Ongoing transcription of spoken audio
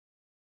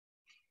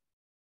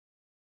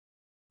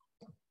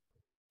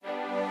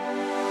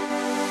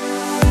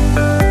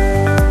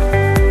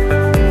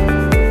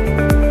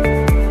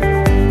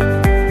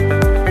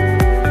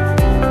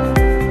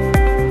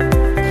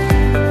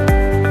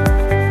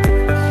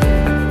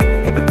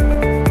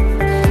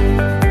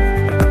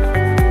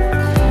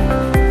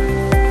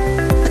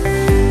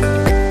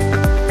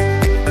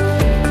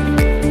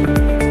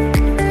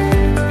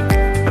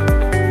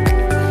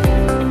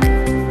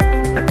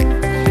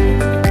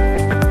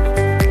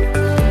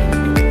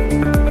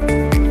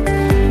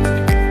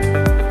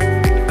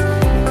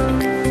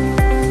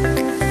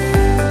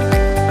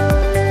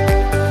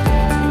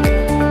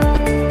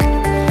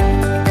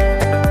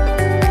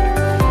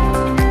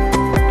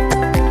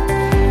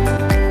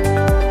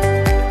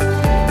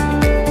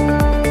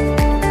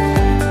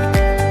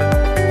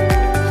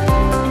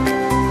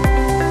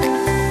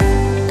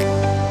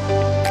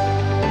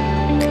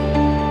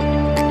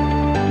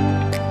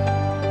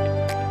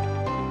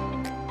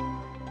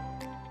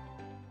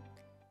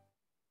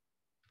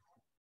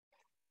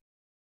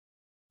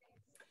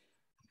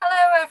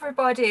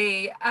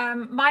everybody.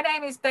 My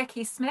name is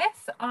Becky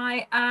Smith.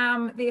 I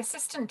am the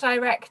Assistant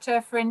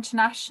Director for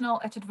International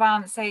at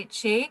Advance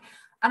HE,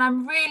 and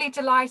I'm really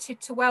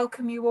delighted to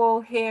welcome you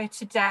all here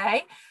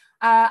today.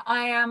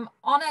 I am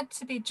honoured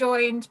to be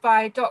joined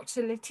by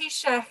Dr.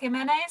 Leticia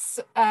Jimenez,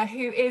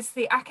 who is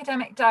the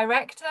Academic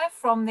Director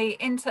from the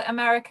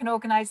Inter-American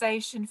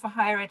Organization for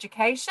Higher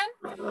Education.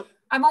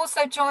 I'm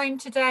also joined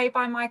today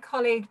by my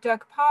colleague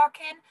Doug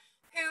Parkin,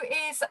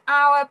 who is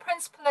our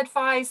Principal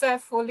Advisor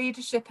for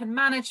Leadership and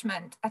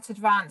Management at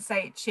Advance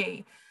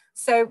HE.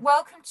 So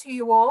welcome to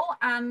you all,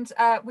 and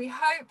we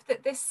hope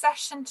that this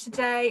session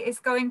today is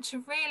going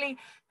to really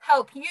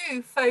help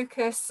you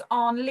focus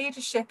on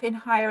leadership in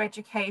higher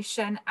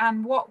education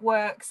and what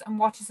works and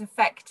what is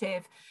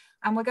effective.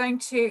 And we're going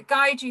to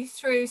guide you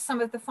through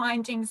some of the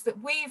findings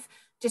that we've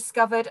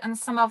discovered and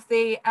some of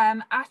the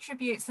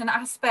attributes and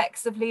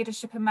aspects of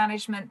leadership and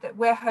management that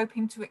we're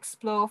hoping to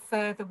explore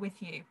further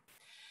with you.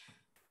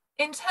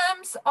 In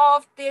terms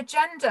of the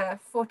agenda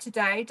for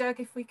today, Doug,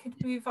 if we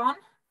could move on,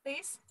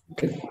 please.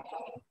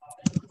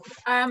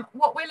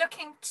 What we're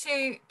looking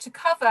to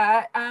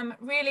cover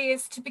really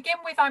is, to begin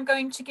with, I'm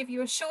going to give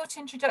you a short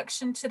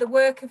introduction to the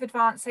work of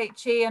Advance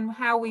HE and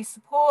how we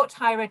support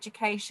higher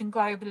education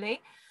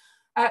globally,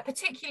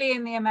 particularly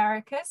in the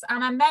Americas.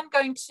 And I'm then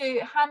going to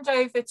hand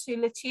over to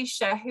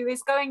Leticia, who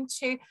is going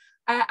to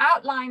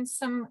outline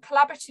some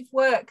collaborative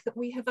work that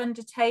we have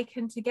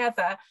undertaken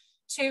together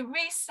to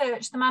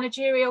research the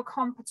managerial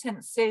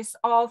competencies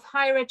of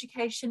higher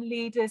education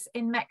leaders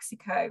in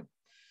Mexico.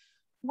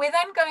 We're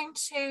then going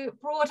to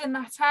broaden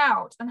that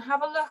out and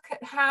have a look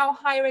at how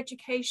higher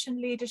education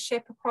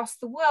leadership across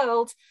the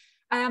world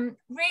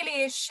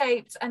really is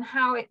shaped and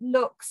how it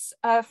looks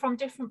from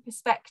different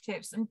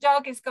perspectives. And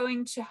Doug is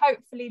going to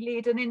hopefully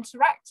lead an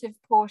interactive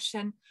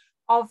portion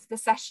of the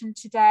session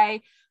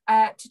today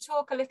to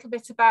talk a little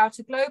bit about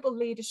a global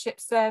leadership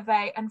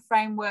survey and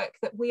framework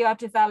that we are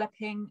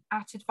developing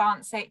at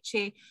Advance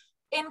HE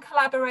in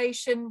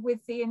collaboration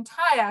with the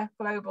entire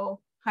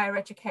global higher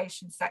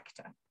education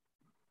sector.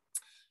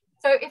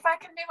 So if I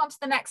can move on to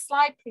the next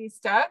slide, please,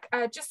 Doug,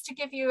 just to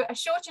give you a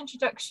short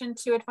introduction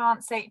to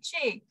Advance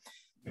HE.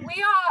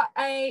 We are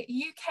a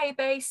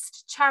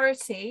UK-based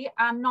charity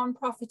and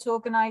non-profit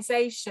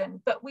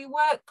organisation, but we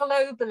work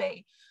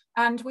globally.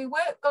 And we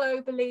work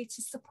globally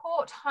to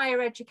support higher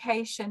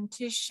education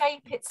to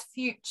shape its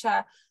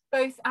future,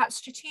 both at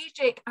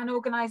strategic and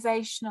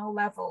organisational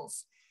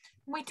levels.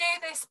 We do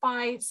this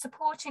by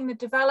supporting the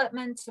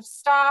development of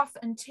staff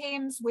and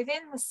teams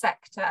within the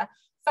sector,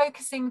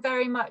 focusing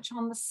very much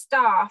on the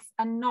staff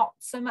and not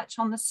so much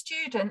on the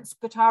students,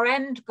 but our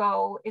end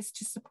goal is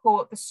to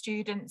support the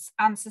students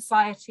and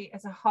society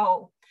as a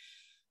whole.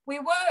 We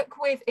work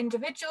with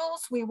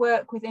individuals, we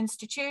work with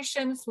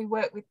institutions, we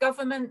work with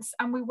governments,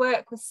 and we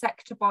work with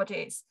sector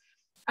bodies.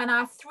 And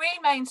our three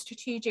main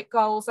strategic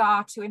goals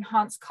are to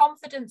enhance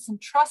confidence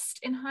and trust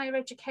in higher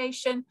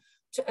education,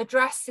 to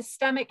address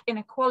systemic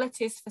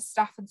inequalities for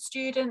staff and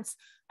students,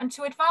 and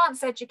to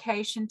advance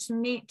education to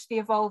meet the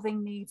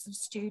evolving needs of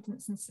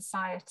students and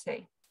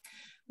society.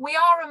 We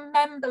are a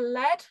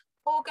member-led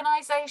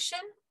organisation,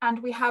 and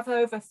we have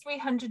over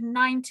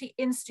 390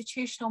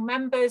 institutional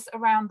members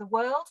around the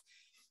world.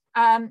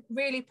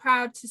 Really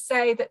proud to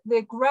say that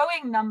the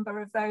growing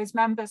number of those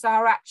members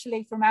are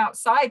actually from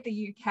outside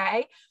the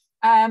UK,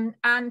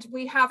 and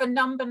we have a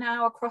number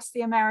now across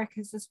the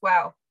Americas as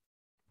well.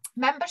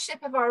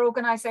 Membership of our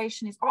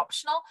organisation is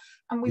optional,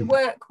 and we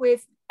work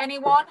with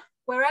anyone,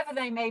 wherever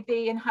they may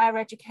be in higher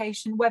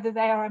education, whether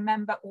they are a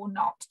member or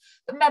not.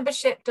 But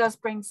membership does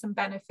bring some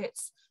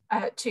benefits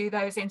to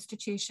those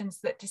institutions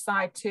that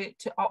decide to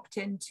opt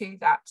into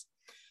that.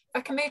 If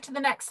I can move to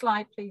the next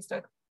slide, please,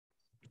 Doug.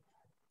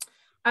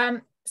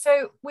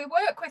 So we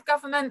work with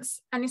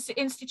governments and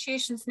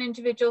institutions and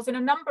individuals in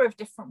a number of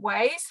different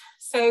ways.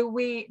 So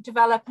we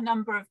develop a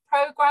number of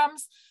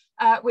programs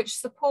which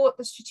support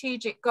the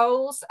strategic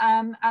goals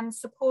and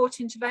support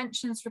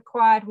interventions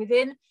required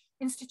within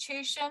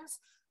institutions.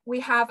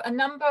 We have a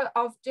number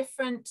of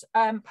different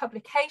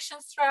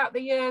publications throughout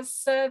the years,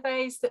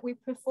 surveys that we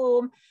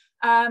perform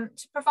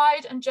to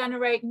provide and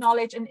generate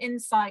knowledge and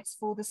insights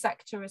for the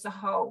sector as a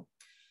whole.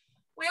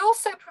 We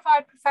also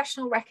provide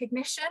professional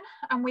recognition,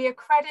 and we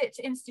accredit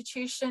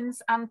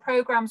institutions and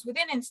programs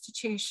within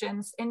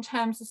institutions in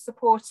terms of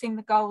supporting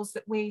the goals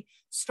that we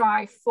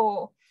strive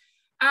for.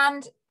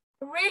 And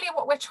really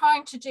what we're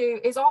trying to do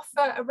is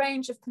offer a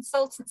range of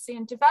consultancy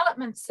and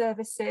development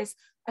services,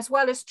 as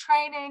well as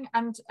training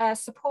and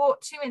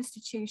support to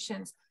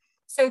institutions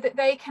so that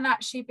they can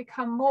actually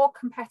become more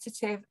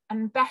competitive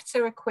and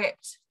better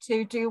equipped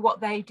to do what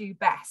they do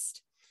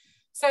best.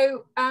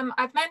 So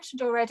I've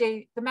mentioned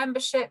already the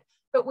membership,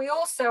 but we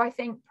also, I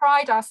think,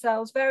 pride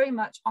ourselves very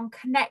much on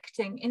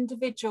connecting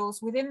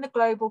individuals within the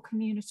global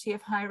community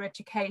of higher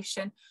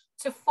education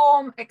to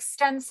form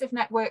extensive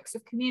networks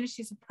of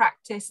communities of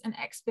practice and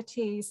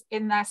expertise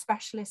in their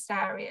specialist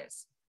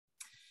areas.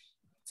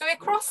 So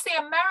across the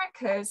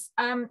Americas,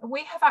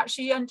 we have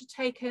actually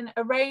undertaken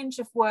a range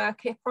of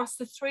work across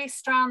the three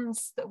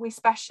strands that we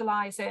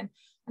specialise in.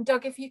 And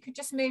Doug, if you could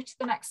just move to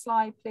the next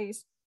slide,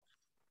 please.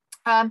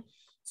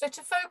 So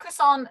to focus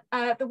on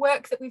the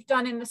work that we've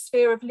done in the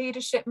sphere of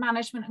leadership,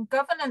 management and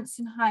governance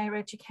in higher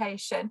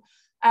education,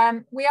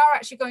 we are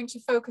actually going to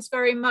focus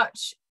very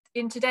much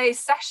in today's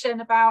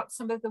session about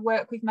some of the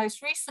work we've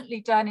most recently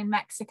done in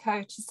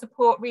Mexico to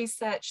support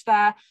research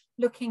there,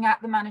 looking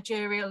at the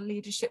managerial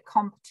leadership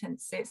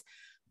competencies.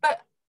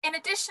 But in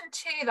addition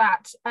to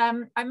that,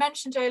 I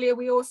mentioned earlier,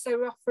 we also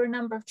offer a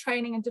number of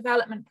training and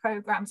development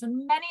programs,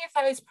 and many of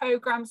those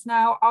programs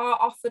now are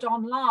offered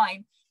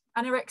online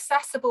and are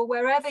accessible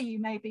wherever you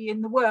may be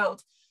in the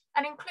world,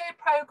 and include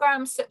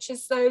programs such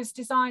as those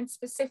designed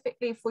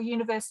specifically for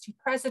university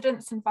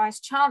presidents and vice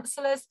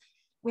chancellors.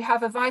 We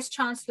have a vice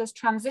chancellor's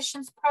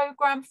transitions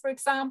program, for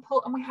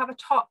example, and we have a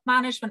top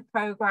management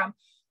program,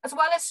 as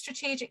well as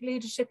strategic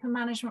leadership and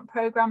management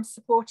programs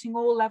supporting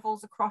all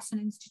levels across an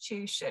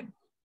institution.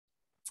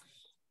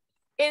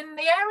 In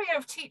the area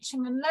of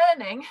teaching and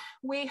learning,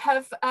 we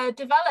have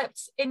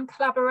developed in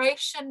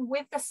collaboration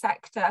with the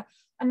sector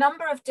a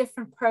number of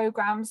different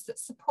programs that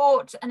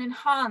support and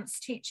enhance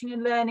teaching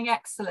and learning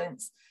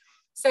excellence.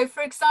 So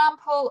for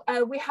example,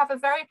 we have a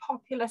very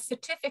popular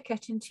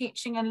certificate in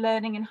teaching and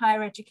learning in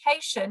higher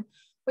education,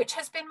 which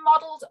has been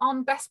modelled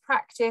on best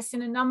practice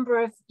in a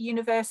number of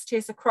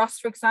universities across,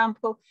 for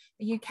example,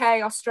 the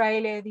UK,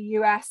 Australia, the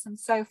US, and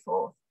so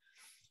forth.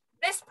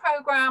 This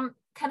programme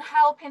can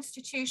help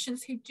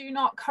institutions who do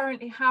not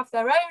currently have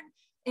their own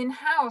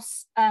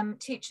in-house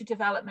teacher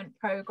development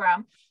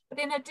programme. But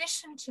in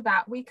addition to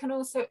that, we can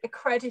also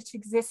accredit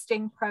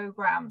existing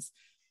programmes.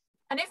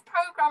 And if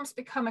programmes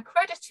become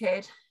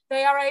accredited,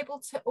 they are able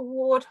to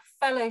award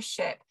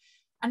fellowship.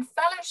 And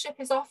fellowship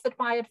is offered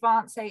by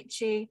Advance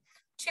HE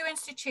to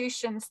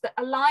institutions that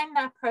align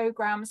their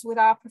programmes with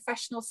our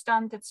professional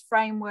standards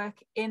framework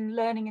in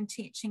learning and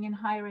teaching in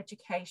higher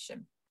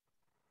education.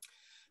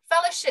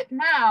 Fellowship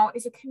now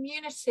is a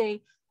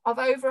community of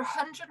over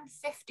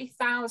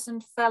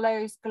 150,000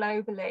 fellows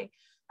globally.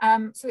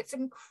 So it's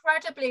an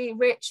incredibly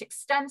rich,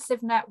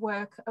 extensive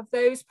network of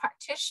those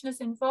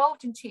practitioners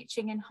involved in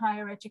teaching in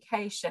higher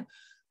education.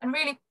 And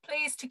really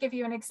pleased to give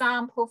you an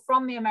example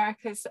from the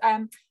Americas.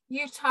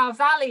 Utah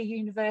Valley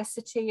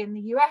University in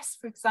the US,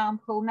 for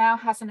example, now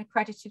has an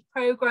accredited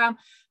program,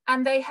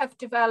 and they have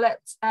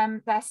developed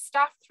their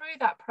staff through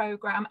that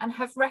program and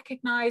have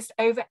recognized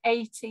over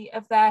 80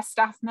 of their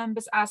staff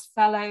members as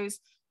fellows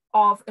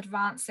of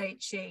Advance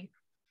HE.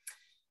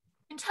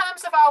 In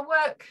terms of our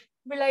work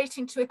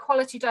relating to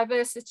equality,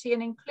 diversity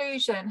and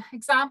inclusion,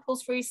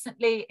 examples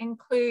recently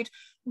include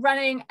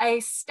running a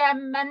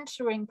STEM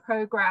mentoring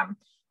program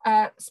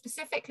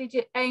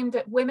specifically aimed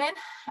at women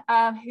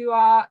who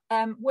are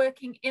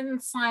working in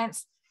the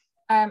science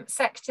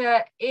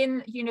sector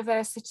in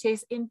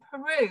universities in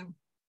Peru.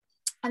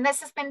 And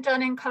this has been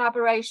done in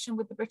collaboration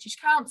with the British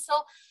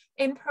Council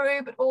in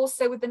Peru, but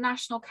also with the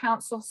National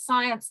Council of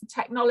Science and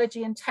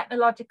Technology and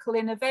Technological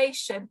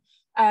Innovation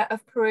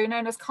of Peru,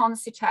 known as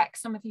CONCITEC.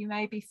 Some of you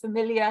may be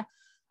familiar.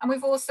 And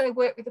we've also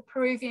worked with the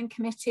Peruvian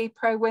Committee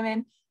Pro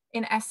Women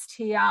in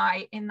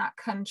STI in that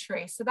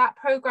country. So that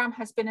program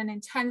has been an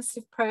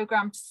intensive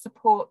program to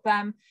support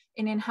them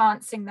in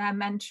enhancing their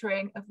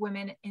mentoring of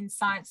women in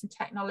science and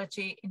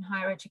technology in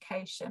higher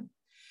education.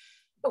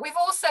 But we've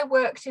also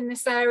worked in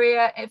this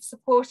area of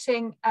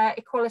supporting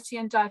equality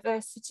and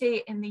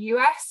diversity in the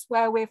US,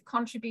 where we've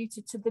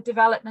contributed to the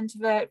development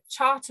of a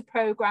charter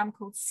program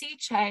called Sea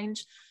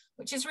Change,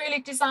 which is really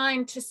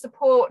designed to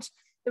support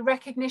the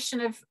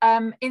recognition of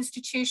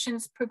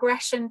institutions'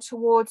 progression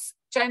towards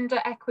gender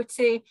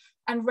equity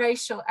and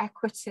racial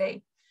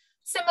equity.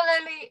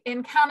 Similarly,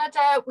 in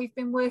Canada, we've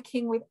been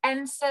working with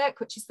NSERC,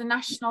 which is the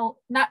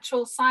National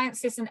Natural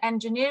Sciences and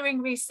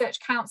Engineering Research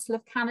Council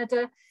of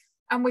Canada.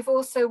 And we've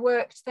also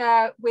worked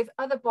there with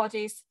other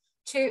bodies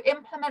to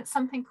implement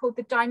something called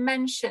the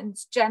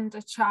Dimensions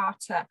Gender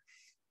Charter.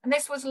 And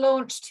this was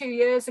launched 2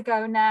 years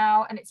ago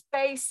now, and it's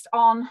based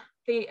on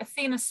the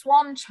Athena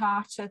Swan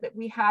Charter that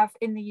we have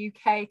in the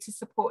UK to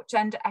support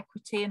gender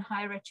equity in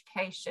higher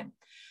education.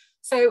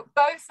 So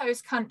both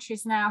those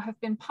countries now have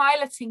been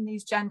piloting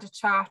these gender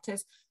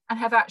charters and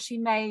have actually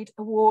made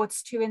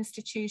awards to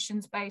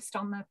institutions based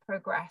on their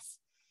progress.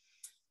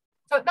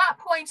 So at that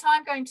point,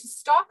 I'm going to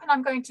stop and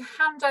I'm going to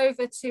hand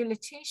over to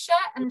Letitia,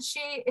 and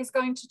she is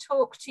going to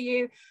talk to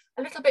you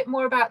a little bit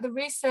more about the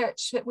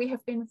research that we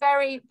have been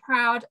very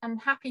proud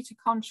and happy to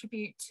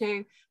contribute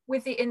to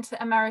with the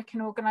Inter-American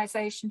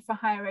Organization for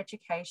Higher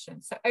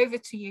Education. So over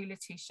to you,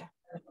 Letitia.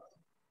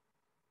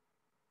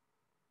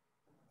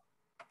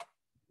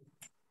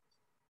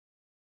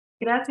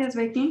 Gracias,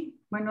 Becky.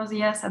 Buenos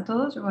días a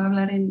todos. Yo voy a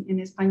hablar en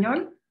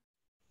español.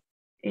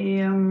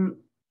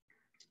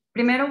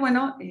 Primero,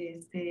 bueno,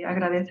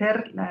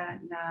 agradecer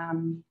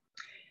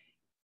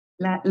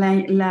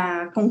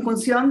la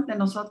conjunción de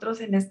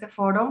nosotros en este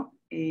foro.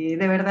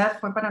 De verdad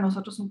fue para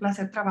nosotros un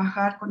placer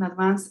trabajar con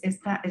Advance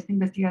esta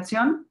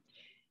investigación.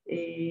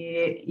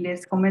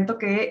 Les comento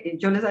que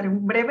yo les daré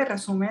un breve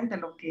resumen de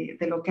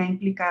lo que ha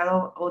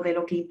implicado o de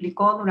lo que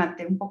implicó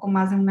durante un poco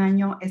más de un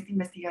año esta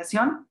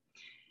investigación.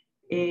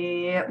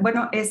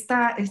 Bueno,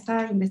 esta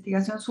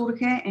investigación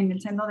surge en el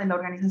seno de la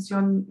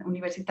Organización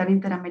Universitaria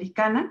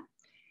Interamericana,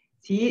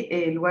 ¿sí?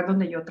 El lugar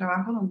donde yo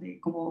trabajo, donde,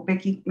 como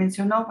Becky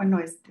mencionó, bueno,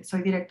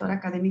 soy directora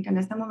académica en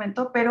este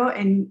momento, pero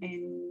en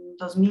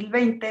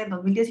 2020,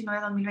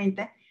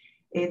 2019-2020,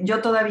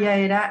 yo todavía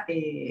era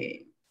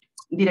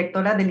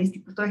directora del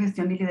Instituto de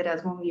Gestión y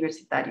Liderazgo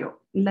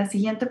Universitario. La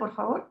siguiente, por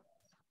favor.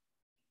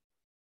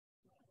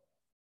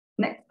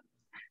 Next.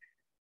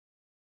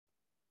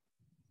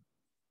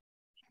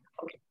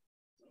 Okay.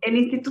 El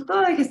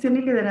Instituto de Gestión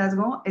y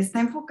Liderazgo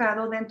está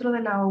enfocado dentro de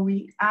la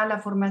UI a la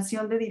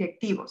formación de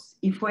directivos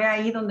y fue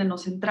ahí donde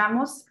nos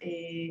centramos.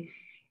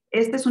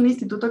 Este es un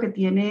instituto que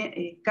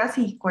tiene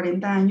casi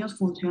 40 años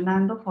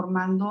funcionando,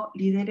 formando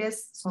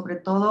líderes, sobre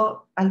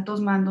todo altos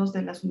mandos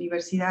de las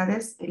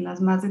universidades, en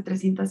las más de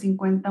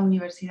 350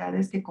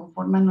 universidades que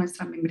conforman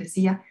nuestra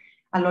membresía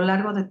a lo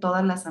largo de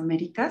todas las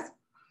Américas.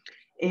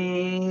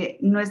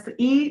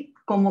 Y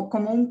como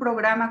un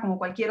programa, como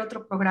cualquier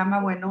otro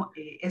programa, bueno,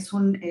 es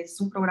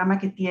un programa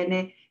que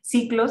tiene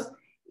ciclos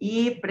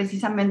y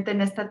precisamente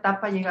en esta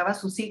etapa llegaba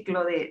su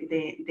ciclo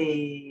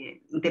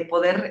de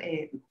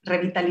poder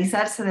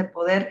revitalizarse, de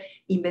poder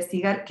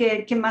investigar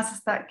qué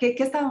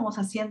estábamos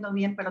haciendo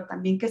bien, pero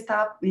también qué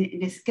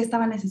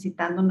estaba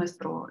necesitando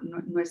nuestro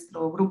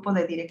grupo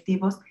de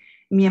directivos,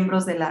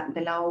 miembros de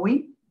la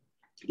OI.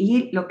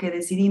 Y lo que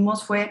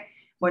decidimos fue,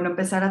 bueno,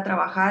 empezar a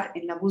trabajar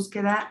en la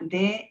búsqueda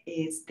de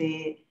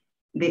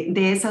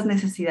esas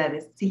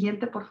necesidades.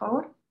 Siguiente, por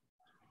favor.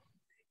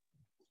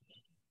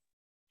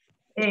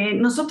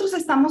 Nosotros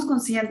estamos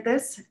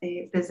conscientes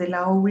desde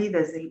la OUI,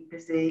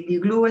 desde el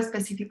IGLU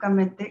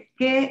específicamente,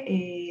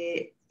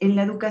 que en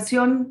la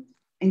educación,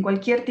 en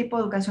cualquier tipo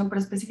de educación, pero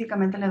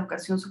específicamente en la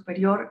educación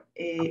superior,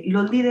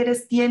 los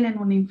líderes tienen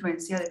una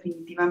influencia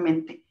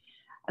definitivamente.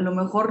 A lo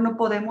mejor no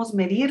podemos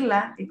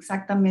medirla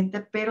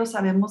exactamente, pero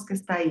sabemos que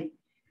está ahí.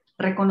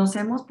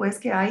 Reconocemos pues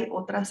que hay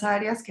otras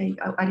áreas, que hay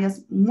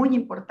áreas muy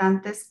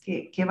importantes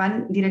que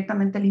van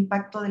directamente al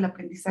impacto del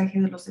aprendizaje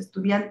de los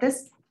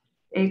estudiantes,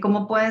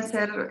 como pueden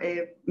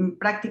ser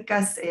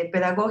prácticas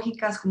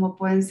pedagógicas, como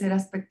pueden ser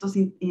aspectos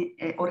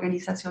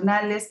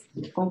organizacionales,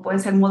 como pueden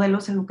ser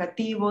modelos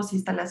educativos,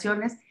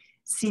 instalaciones.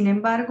 Sin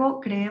embargo,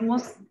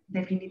 creemos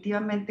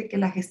definitivamente que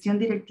la gestión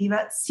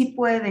directiva sí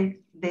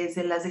puede,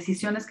 desde las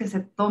decisiones que se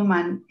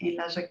toman en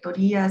las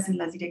rectorías, en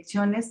las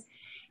direcciones,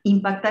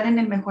 impactar en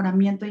el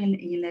mejoramiento y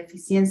en la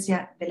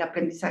eficiencia del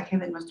aprendizaje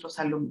de nuestros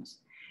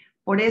alumnos.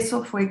 Por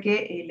eso fue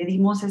que le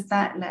dimos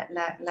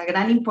la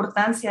gran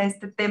importancia a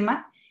este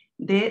tema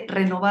de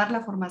renovar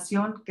la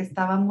formación que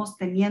estábamos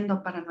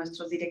teniendo para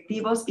nuestros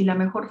directivos, y la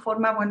mejor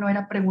forma, bueno,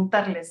 era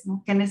preguntarles,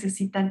 ¿no?, qué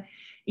necesitan,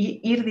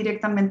 y ir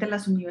directamente a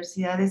las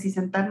universidades y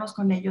sentarnos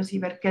con ellos y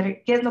ver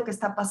qué es lo que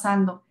está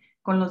pasando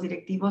con los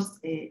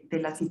directivos de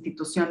las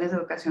instituciones de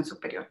educación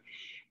superior.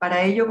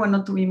 Para ello,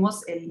 bueno,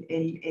 tuvimos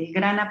el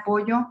gran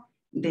apoyo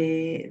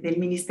del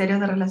Ministerio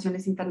de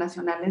Relaciones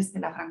Internacionales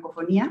de la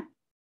Francofonía,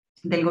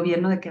 del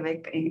gobierno de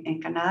Quebec en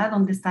Canadá,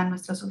 donde están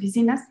nuestras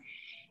oficinas.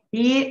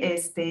 Y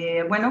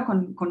bueno,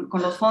 con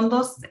los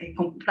fondos,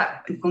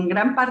 con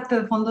gran parte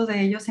de fondos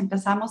de ellos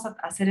empezamos a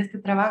hacer este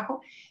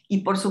trabajo,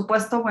 y por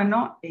supuesto,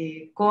 bueno,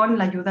 con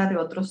la ayuda de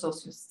otros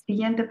socios.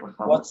 Siguiente, por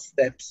favor. What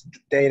steps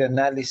data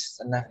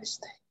analysis?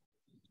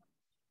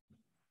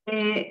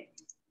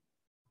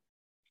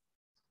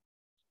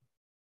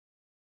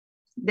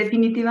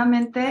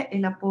 Definitivamente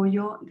el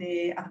apoyo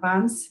de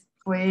Advance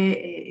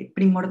fue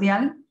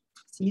primordial.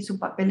 Sí, su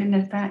papel en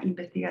esta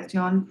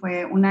investigación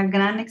fue una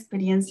gran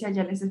experiencia.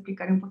 Ya les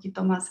explicaré un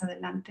poquito más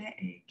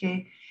adelante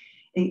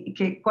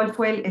cuál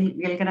fue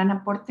el gran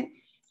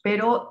aporte,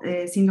 pero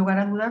sin lugar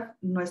a dudas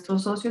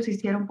nuestros socios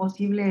hicieron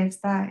posible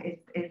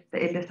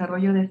el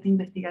desarrollo de esta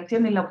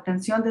investigación y la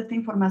obtención de esta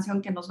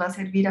información que nos va a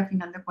servir a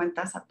final de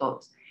cuentas a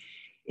todos.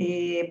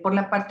 Por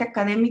la parte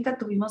académica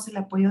tuvimos el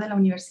apoyo de la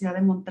Universidad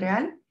de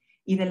Montreal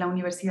y de la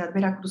Universidad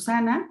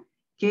Veracruzana,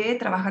 que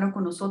trabajaron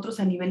con nosotros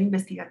a nivel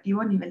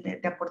investigativo, a nivel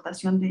de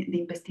aportación de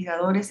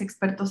investigadores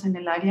expertos en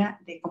el área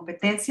de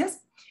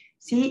competencias,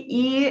 ¿sí?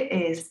 Y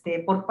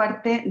por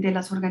parte de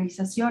las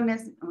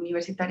organizaciones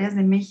universitarias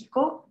de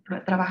México,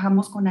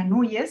 trabajamos con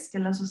ANUIES, que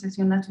es la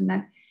Asociación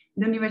Nacional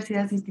de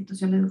Universidades e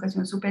Instituciones de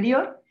Educación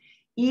Superior,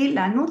 y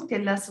la ANUT, que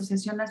es la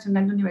Asociación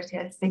Nacional de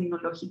Universidades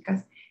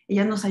Tecnológicas.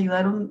 Ellas nos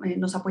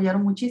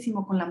apoyaron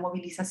muchísimo con la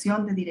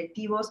movilización de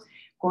directivos,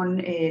 con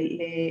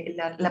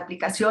la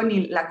aplicación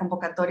y la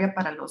convocatoria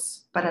para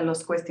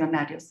los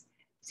cuestionarios.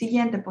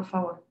 Siguiente, por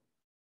favor.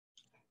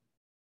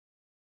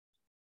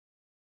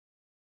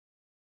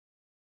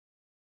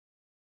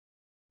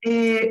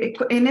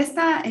 En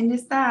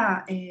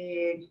esta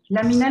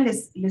lámina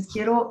les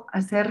quiero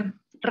hacer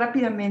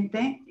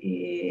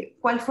rápidamente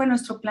cuál fue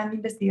nuestro plan de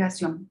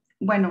investigación.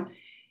 Bueno,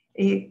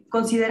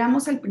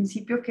 consideramos al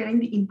principio que era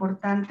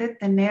importante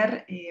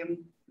tener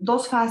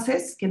dos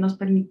fases que nos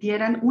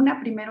permitieran,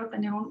 primero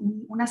tener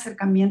un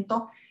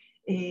acercamiento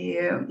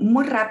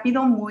muy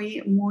rápido,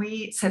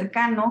 muy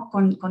cercano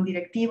con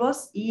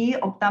directivos y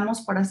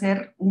optamos por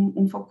hacer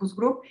un focus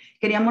group.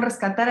 Queríamos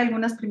rescatar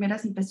algunas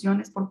primeras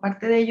impresiones por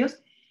parte de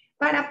ellos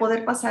para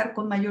poder pasar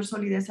con mayor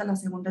solidez a la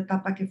segunda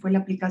etapa, que fue la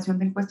aplicación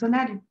del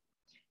cuestionario.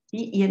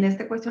 Y en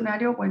este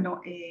cuestionario,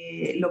 bueno,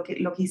 lo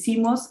que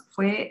hicimos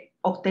fue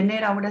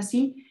obtener ahora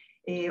sí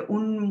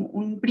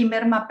un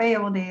primer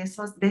mapeo de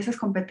esas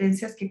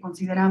competencias que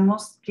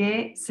consideramos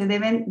que se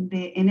deben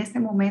en este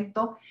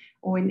momento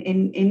o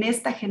en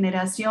esta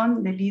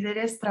generación de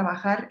líderes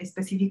trabajar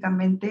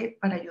específicamente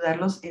para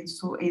ayudarlos en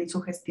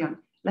su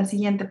gestión. La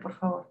siguiente, por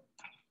favor.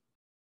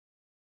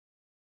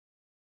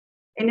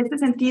 En este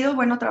sentido,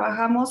 bueno,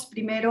 trabajamos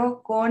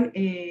primero con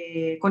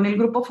el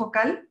grupo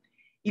focal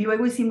y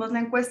luego hicimos la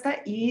encuesta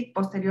y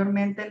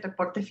posteriormente el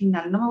reporte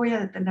final. No me voy a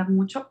detener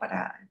mucho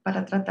para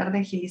tratar de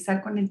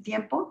agilizar con el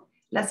tiempo.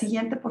 La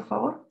siguiente, por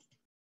favor.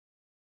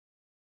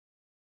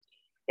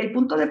 El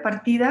punto de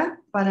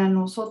partida para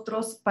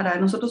nosotros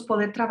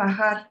poder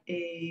trabajar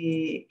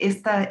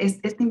esta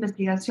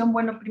investigación,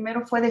 bueno,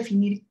 primero fue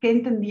definir qué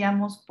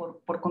entendíamos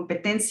por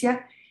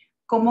competencia,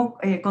 cómo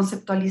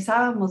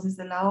conceptualizábamos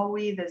desde la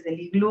OI, desde el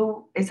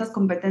IGLU, esas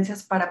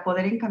competencias para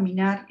poder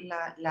encaminar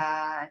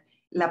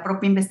la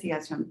propia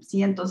investigación.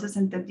 ¿Sí? Entonces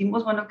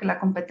entendimos, bueno, que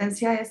la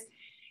competencia es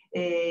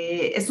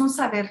un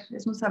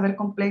saber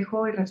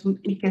complejo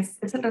y que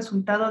es el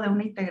resultado de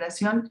una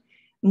integración,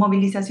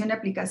 movilización y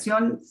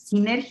aplicación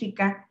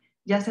sinérgica,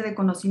 ya sea de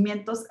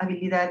conocimientos,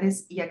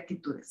 habilidades y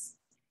actitudes,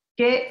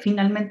 que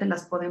finalmente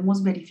las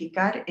podemos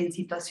verificar en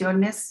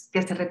situaciones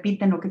que se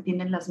repiten o que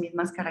tienen las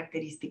mismas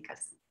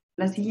características.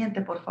 La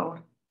siguiente, por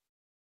favor.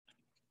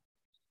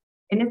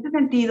 En este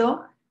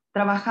sentido,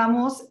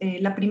 trabajamos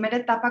la primera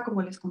etapa,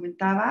 como les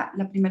comentaba,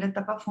 la primera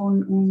etapa fue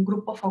un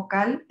grupo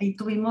focal y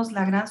tuvimos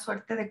la gran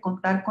suerte de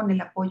contar con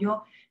el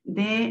apoyo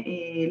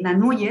de la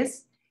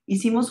ANUIES.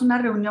 Hicimos una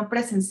reunión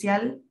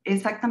presencial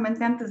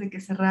exactamente antes de que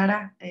se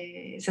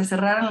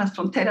cerraran las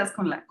fronteras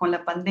con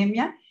la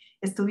pandemia.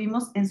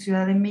 Estuvimos en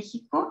Ciudad de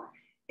México,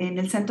 en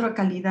el Centro de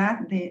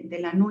Calidad de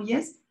la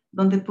ANUIES,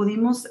 donde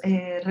pudimos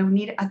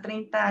reunir a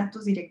 30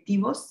 altos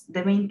directivos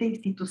de 20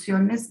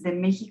 instituciones de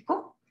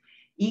México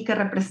y que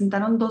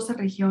representaron 12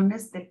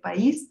 regiones del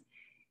país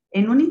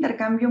en un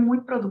intercambio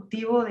muy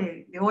productivo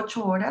de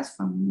 8 horas,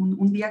 fue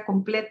un día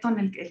completo en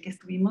el que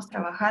estuvimos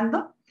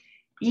trabajando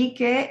y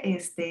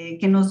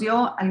que nos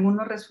dio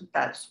algunos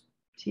resultados,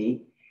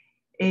 ¿sí?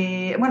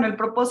 Bueno, el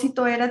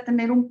propósito era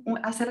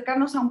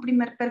acercarnos a un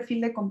primer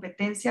perfil de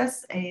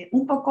competencias,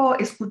 un poco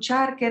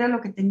escuchar qué era lo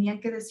que tenían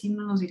que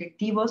decirnos los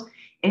directivos,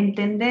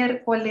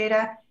 entender cuál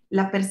era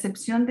la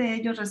percepción de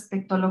ellos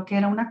respecto a lo que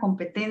era una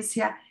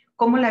competencia,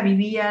 cómo la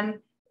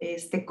vivían,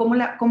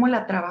 cómo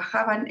la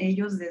trabajaban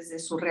ellos desde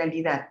su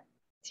realidad,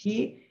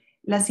 ¿sí?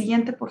 La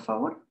siguiente, por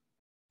favor.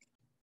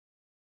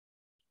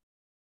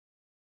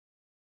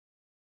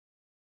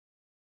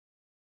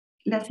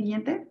 La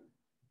siguiente.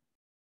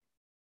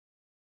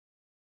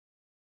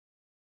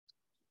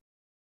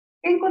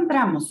 ¿Qué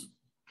encontramos?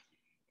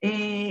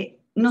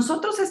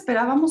 Nosotros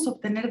esperábamos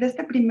obtener de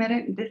esta primera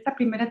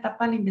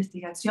etapa de la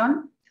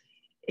investigación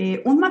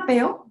un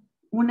mapeo,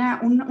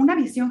 una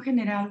visión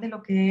general de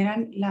lo que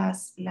eran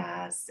las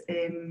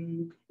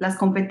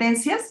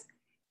competencias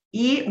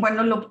y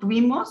bueno, lo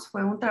obtuvimos,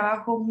 fue un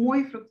trabajo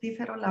muy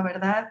fructífero, la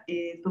verdad,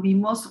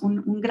 tuvimos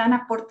un gran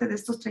aporte de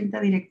estos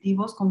 30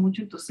 directivos con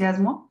mucho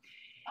entusiasmo.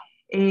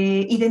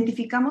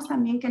 Identificamos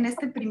también que en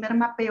este primer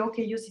mapeo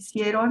que ellos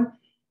hicieron,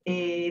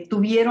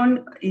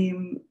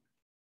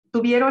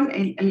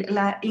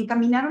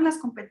 encaminaron las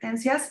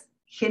competencias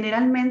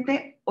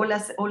generalmente o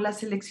las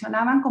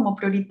seleccionaban como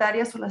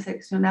prioritarias o las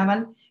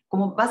seleccionaban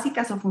como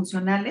básicas o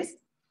funcionales.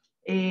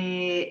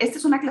 Esta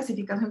es una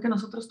clasificación que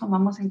nosotros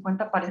tomamos en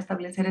cuenta para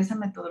establecer esa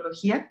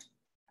metodología.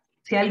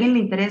 Si a alguien le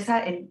interesa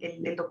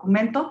el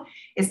documento,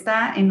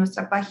 está en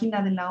nuestra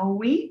página de la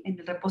OUI, en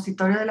el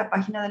repositorio de la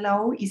página de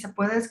la OUI y se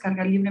puede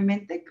descargar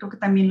libremente. Creo que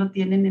también lo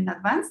tienen en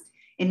Advanced,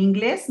 en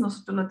inglés.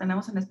 Nosotros lo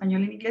tenemos en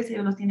español y en inglés,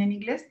 ellos lo tienen en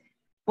inglés.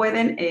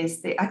 Pueden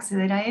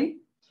acceder a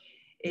él.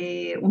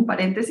 Un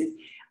paréntesis.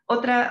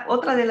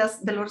 Otra de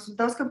los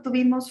resultados que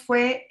obtuvimos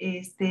fue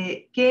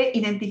que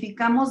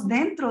identificamos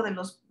dentro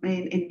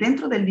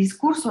del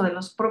discurso de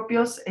los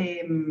propios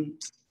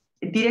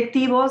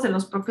directivos, de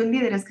los propios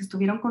líderes que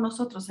estuvieron con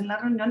nosotros en la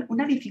reunión,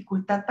 una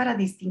dificultad para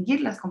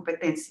distinguir las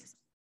competencias,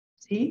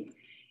 ¿sí?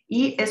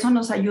 Y eso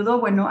nos ayudó,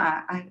 bueno,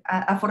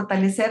 a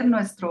fortalecer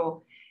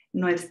nuestro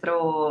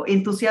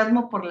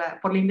entusiasmo por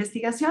la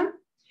investigación.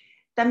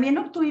 También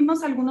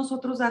obtuvimos algunos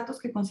otros datos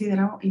que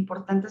considero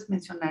importantes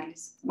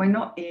mencionarles.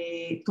 Bueno,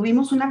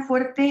 tuvimos una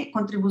fuerte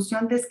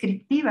contribución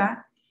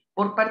descriptiva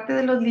por parte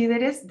de los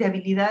líderes de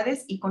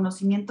habilidades y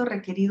conocimientos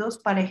requeridos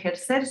para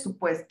ejercer su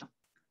puesto,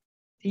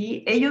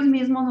 ¿sí? Ellos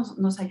mismos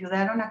nos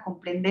ayudaron a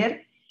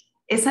comprender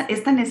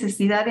esta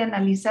necesidad de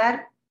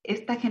analizar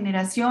esta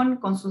generación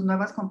con sus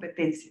nuevas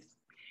competencias.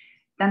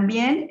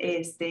 También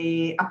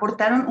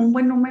aportaron un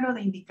buen número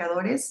de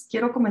indicadores.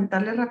 Quiero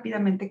comentarles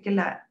rápidamente que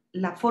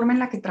la forma en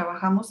la que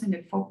trabajamos en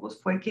el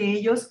Focus fue que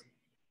ellos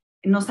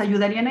nos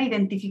ayudarían a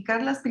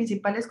identificar las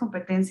principales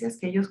competencias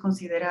que ellos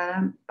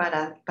consideraran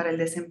para el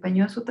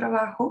desempeño de su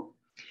trabajo,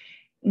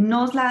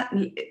 nos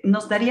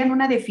darían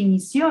una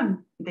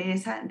definición de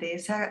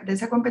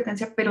esa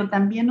competencia, pero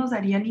también nos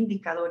darían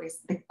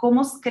indicadores de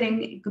cómo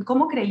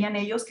creían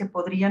ellos que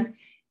podrían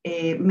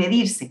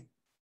medirse.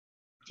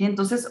 ¿Sí?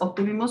 Entonces,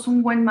 obtuvimos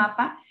un buen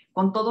mapa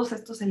con todos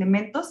estos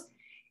elementos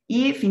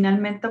y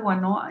finalmente,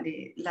 bueno,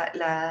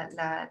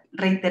 la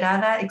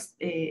reiterada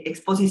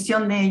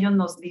exposición de ellos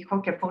nos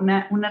dijo que fue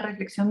una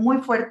reflexión muy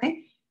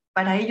fuerte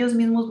para ellos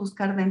mismos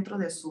buscar dentro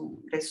de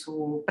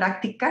su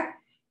práctica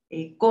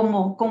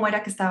cómo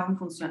era que estaban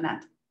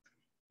funcionando.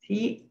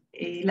 ¿Sí?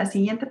 La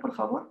siguiente, por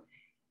favor.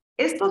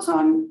 Estos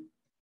son...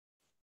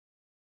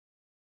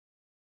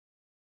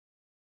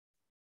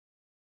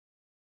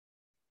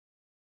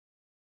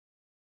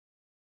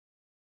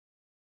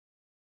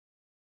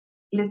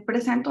 Les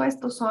presento,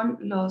 estos son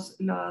los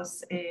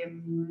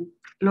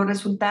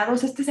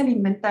resultados. Este es el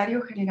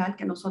inventario general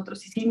que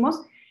nosotros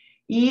hicimos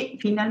y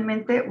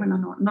finalmente, bueno,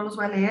 no los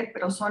voy a leer,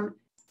 pero son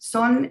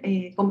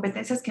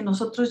competencias que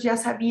nosotros ya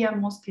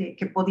sabíamos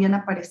que podían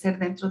aparecer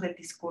dentro del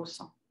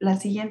discurso. La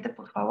siguiente,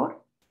 por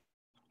favor.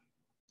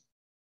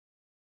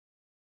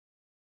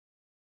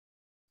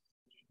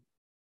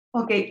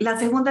 Ok, la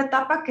segunda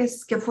etapa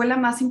que fue la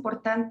más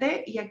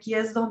importante y aquí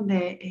es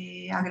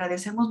donde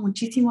agradecemos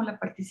muchísimo la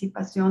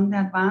participación de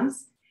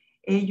Advance.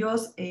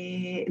 Ellos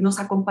nos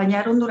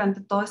acompañaron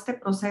durante todo este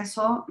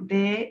proceso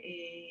de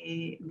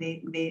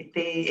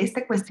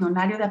este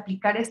cuestionario, de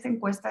aplicar esta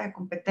encuesta de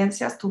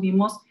competencias.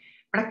 Tuvimos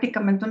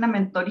prácticamente una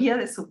mentoría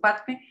de su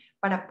parte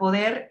para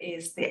poder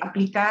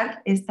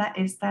aplicar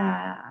esta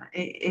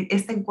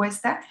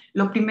encuesta.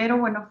 Lo primero,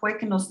 bueno, fue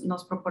que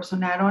nos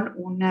proporcionaron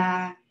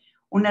una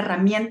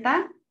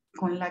herramienta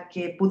con la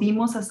que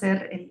pudimos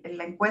hacer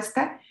la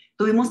encuesta.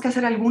 Tuvimos que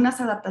hacer algunas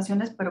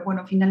adaptaciones, pero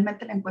bueno,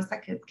 finalmente la encuesta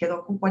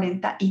quedó con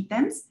 40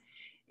 ítems.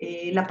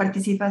 La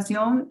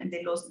participación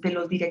de los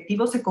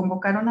directivos, se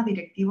convocaron a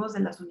directivos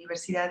de las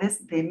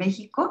universidades de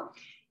México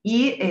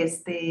y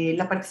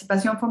la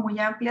participación fue muy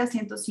amplia,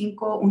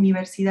 105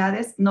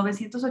 universidades,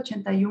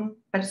 981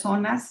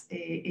 personas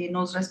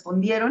nos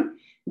respondieron,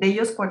 de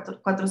ellos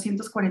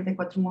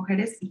 444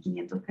 mujeres y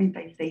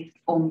 536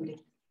 hombres.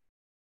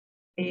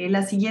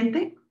 La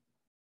siguiente.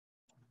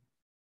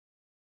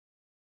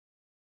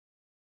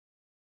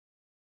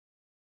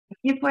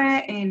 Aquí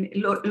fue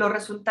los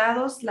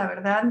resultados, la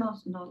verdad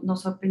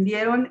nos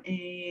sorprendieron.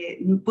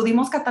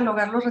 Pudimos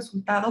catalogar los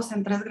resultados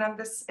en tres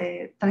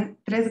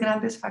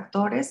grandes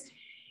factores.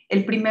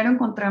 El primero,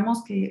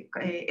 encontramos que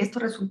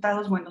estos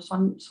resultados, bueno,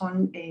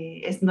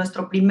 es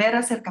nuestro primer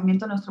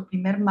acercamiento, nuestro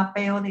primer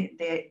mapeo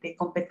de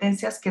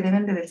competencias que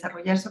deben de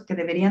desarrollarse o que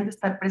deberían de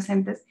estar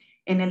presentes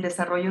en el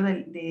desarrollo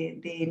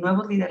de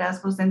nuevos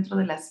liderazgos dentro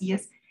de las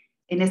CIES,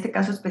 en este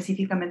caso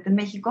específicamente en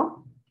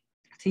México,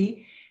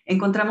 ¿sí?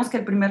 Encontramos que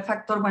el primer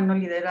factor, bueno,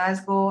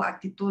 liderazgo,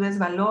 actitudes,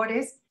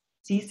 valores,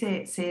 ¿sí?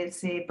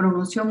 Se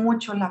pronunció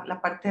mucho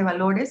la parte de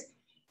valores.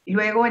 Y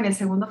luego en el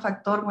segundo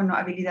factor, bueno,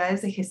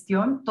 habilidades de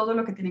gestión, todo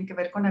lo que tiene que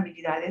ver con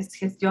habilidades,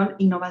 gestión,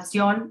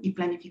 innovación y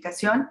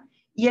planificación.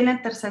 Y en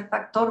el tercer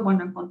factor,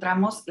 bueno,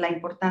 encontramos la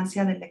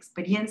importancia de la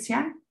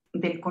experiencia,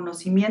 del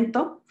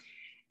conocimiento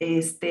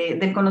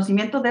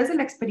desde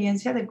la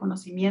experiencia, del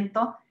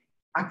conocimiento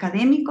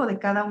académico de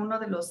cada uno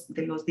de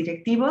los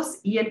directivos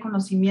y el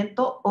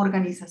conocimiento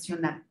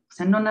organizacional. O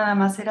sea, no nada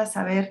más era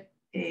saber,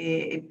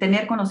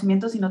 tener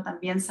conocimiento, sino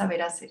también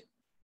saber hacer.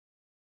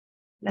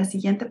 La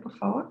siguiente, por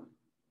favor.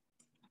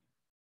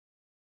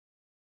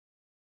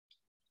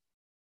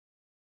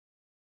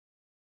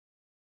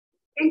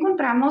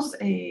 Encontramos,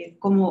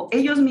 como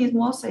ellos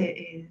mismos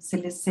se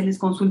les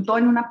consultó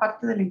en una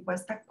parte de la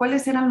encuesta,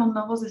 cuáles eran los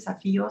nuevos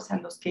desafíos a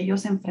los que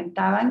ellos se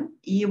enfrentaban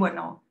y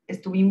bueno,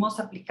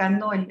 estuvimos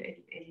aplicando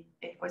el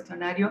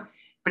cuestionario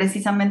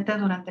precisamente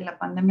durante la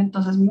pandemia,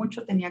 entonces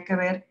mucho tenía que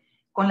ver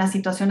con las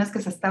situaciones que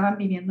se estaban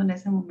viviendo en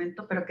ese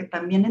momento, pero que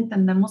también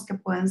entendemos que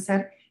pueden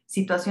ser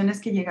situaciones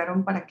que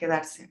llegaron para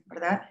quedarse,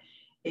 ¿verdad?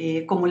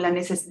 Como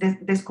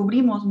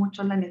descubrimos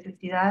mucho la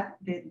necesidad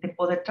de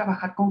poder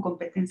trabajar con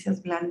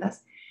competencias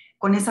blandas,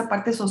 con esa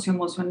parte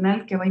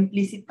socioemocional que va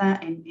implícita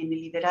en el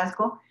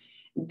liderazgo,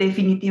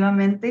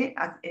 definitivamente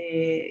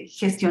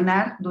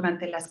gestionar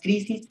durante las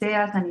crisis,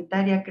 sea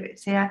sanitaria,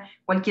 sea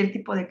cualquier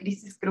tipo de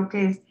crisis. Creo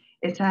que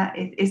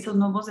esos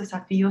nuevos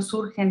desafíos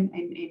surgen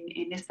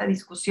en esta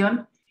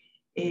discusión,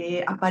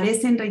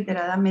 aparecen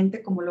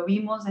reiteradamente, como lo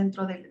vimos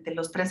dentro de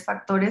los tres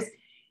factores,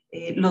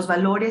 los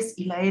valores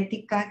y la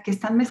ética, que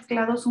están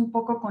mezclados un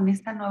poco con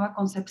esta nueva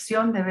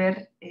concepción de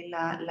ver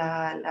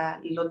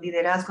los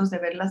liderazgos, de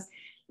ver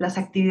las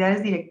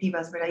actividades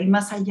directivas, ¿verdad? Y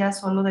más allá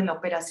solo de la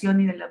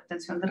operación y de la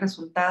obtención de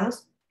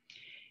resultados.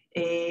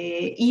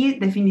 Y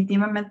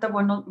definitivamente,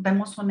 bueno,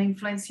 vemos una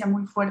influencia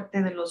muy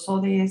fuerte de los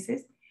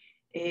ODS,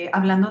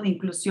 hablando de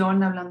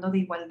inclusión, hablando de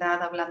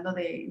igualdad, hablando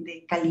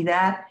de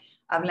calidad,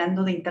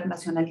 hablando de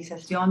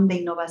internacionalización, de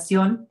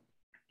innovación.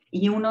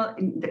 Y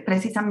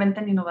precisamente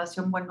en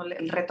innovación, bueno,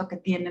 el reto que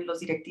tienen los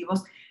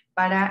directivos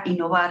para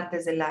innovar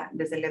desde la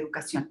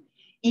educación.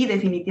 Y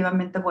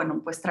definitivamente,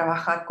 bueno, pues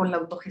trabajar con la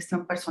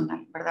autogestión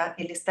personal, ¿verdad?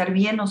 El estar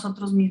bien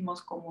nosotros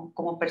mismos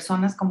como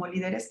personas, como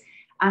líderes,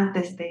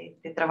 antes de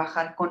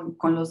trabajar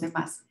con los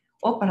demás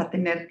o para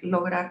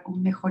lograr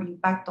un mejor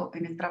impacto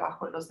en el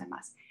trabajo de los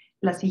demás.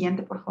 La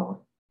siguiente, por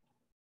favor.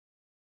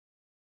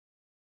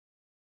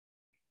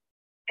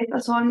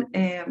 Estas son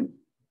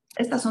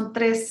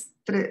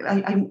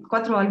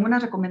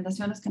algunas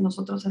recomendaciones que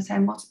nosotros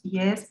hacemos y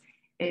es,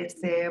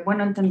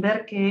 bueno,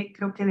 entender que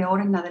creo que de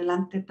ahora en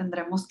adelante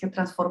tendremos que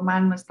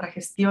transformar nuestra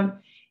gestión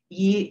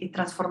y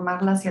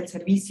transformarla hacia el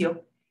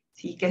servicio,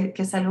 ¿sí? Que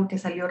es algo que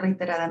salió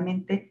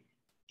reiteradamente,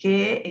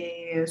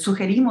 que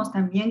sugerimos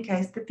también que a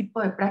este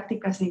tipo de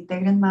prácticas se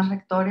integren más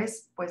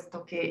rectores,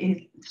 puesto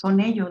que son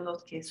ellos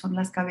los que son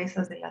las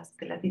cabezas de las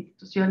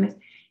instituciones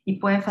y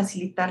pueden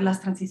facilitar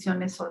las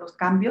transiciones o los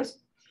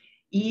cambios.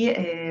 Y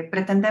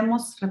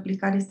pretendemos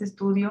replicar este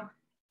estudio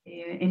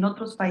en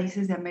otros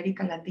países de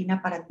América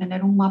Latina para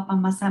tener un mapa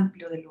más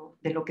amplio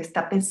de lo que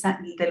están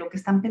pensando y de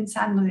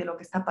lo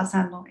que está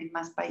pasando en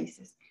más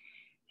países.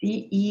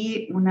 ¿Sí?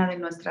 Y una de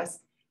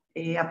nuestras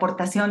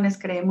aportaciones,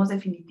 creemos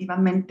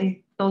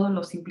definitivamente todos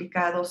los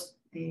implicados,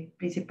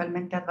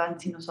 principalmente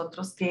Advance y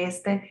nosotros, que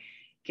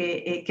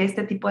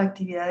este tipo de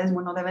actividades,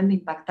 bueno, deben de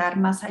impactar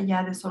más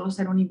allá de solo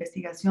ser una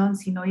investigación,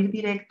 sino ir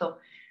directo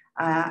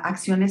a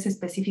acciones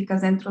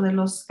específicas dentro de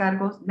los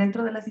cargos,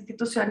 dentro de las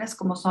instituciones,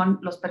 como son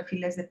los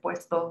perfiles de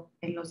puesto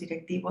en los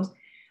directivos,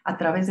 a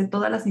través de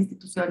todas las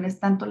instituciones,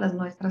 tanto las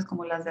nuestras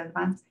como las de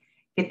Advance,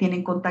 que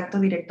tienen contacto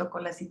directo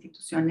con las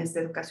instituciones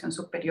de educación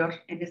superior,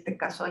 en este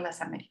caso de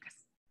las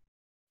Américas.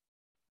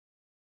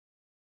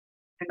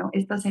 Bueno,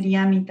 esta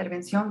sería mi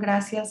intervención.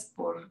 Gracias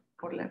por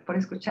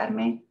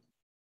escucharme.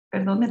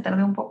 Perdón, me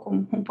tardé un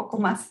poco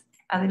más.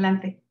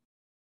 Adelante.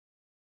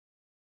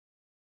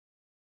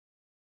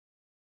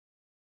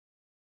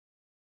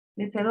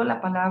 Le cedo la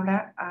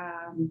palabra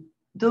a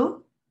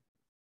Du.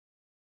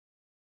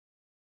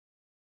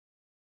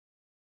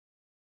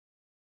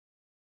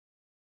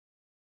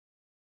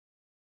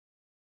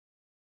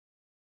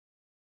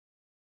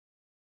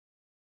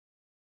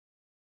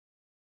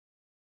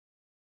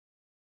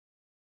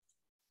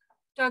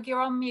 Doug,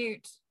 you're on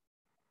mute.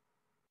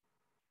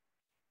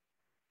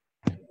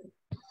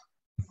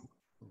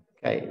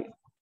 Okay.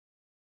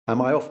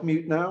 Am I off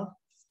mute now?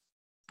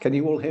 Can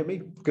you all hear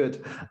me?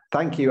 Good.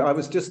 Thank you. I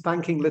was just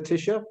thanking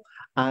Letitia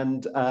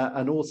and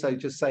also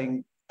just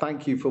saying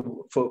thank you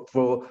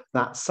for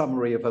that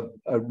summary of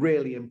a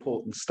really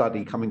important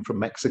study coming from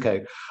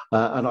Mexico.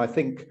 And I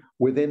think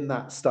within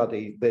that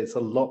study, there's a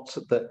lot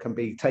that can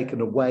be taken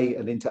away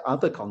and into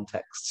other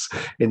contexts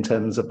in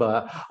terms of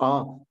our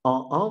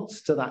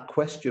answer to that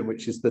question,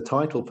 which is the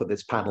title for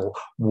this panel,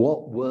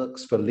 what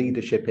works for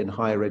leadership in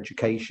higher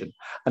education?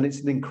 And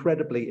it's an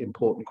incredibly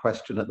important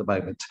question at the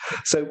moment.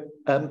 So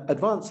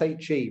Advance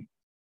HE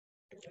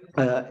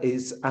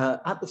is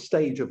at the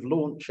stage of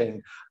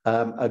launching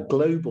a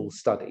global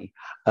study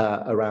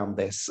around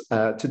this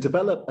to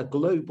develop a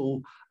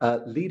global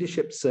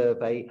leadership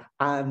survey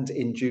and,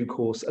 in due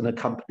course, an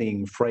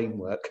accompanying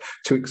framework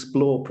to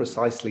explore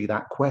precisely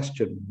that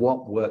question,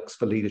 what works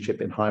for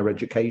leadership in higher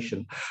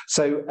education?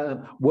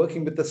 So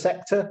working with the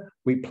sector,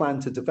 we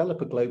plan to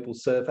develop a global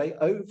survey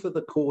over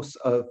the course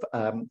of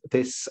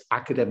this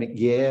academic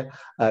year,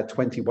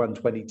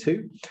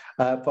 21-22,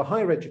 for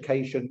higher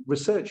education,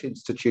 research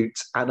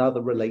institutes and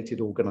other related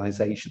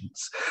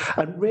organisations.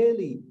 And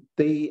really,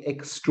 the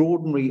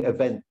extraordinary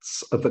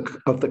events of the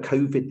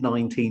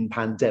COVID-19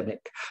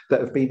 pandemic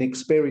that have been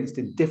experienced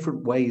in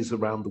different ways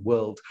around the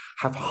world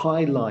have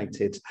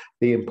highlighted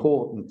the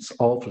importance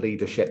of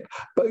leadership,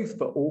 both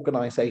for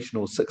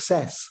organisational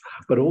success,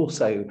 but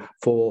also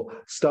for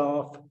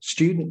staff,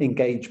 student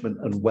engagement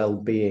and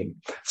well-being.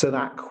 So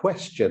that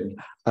question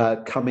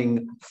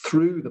coming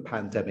through the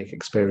pandemic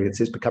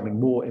experience is becoming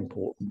more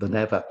important than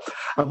ever.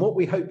 And what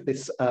we hope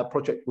this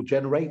project will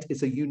generate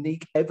is a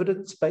unique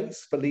evidence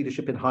base for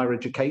leadership in higher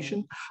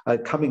education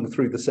coming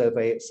through the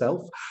survey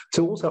itself,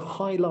 to also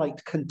highlight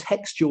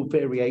contextual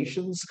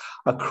variations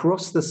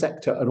across the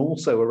sector and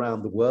also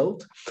around the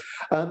world,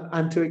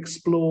 and to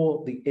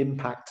explore the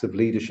impact of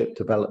leadership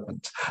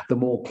development. The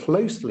more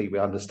closely we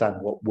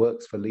understand what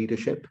works for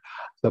leadership,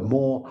 the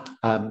more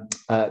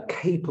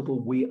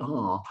capable we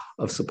are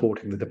of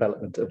supporting the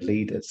development of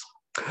leaders.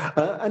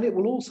 And it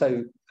will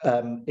also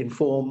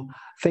inform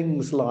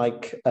things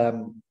like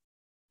the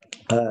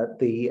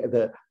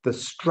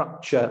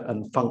structure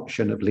and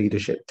function of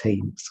leadership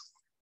teams.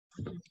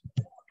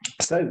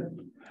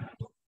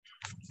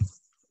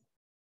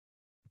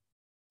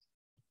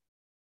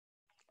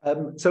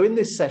 So in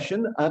this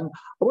session, I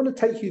want to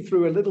take you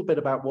through a little bit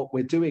about what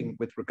we're doing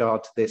with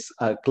regard to this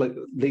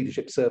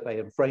leadership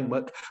survey and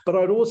framework, but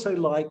I'd also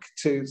like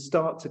to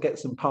start to get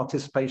some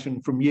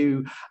participation from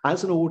you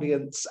as an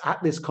audience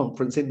at this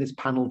conference in this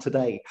panel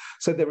today.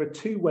 So there are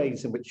two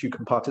ways in which you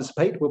can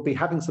participate. We'll be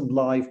having some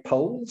live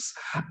polls,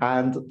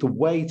 and the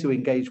way to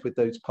engage with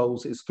those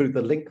polls is through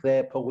the link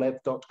there,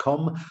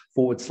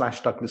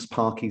 pollev.com/Douglas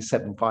Parkey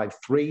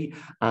 753,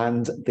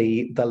 and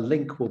the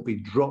link will be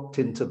dropped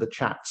into the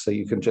chat, so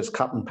you can can just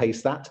cut and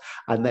paste that.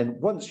 And then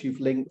once you've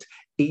linked,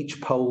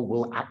 each poll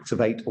will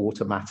activate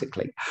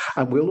automatically.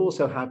 And we'll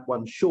also have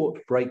one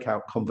short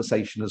breakout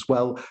conversation as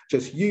well,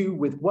 just you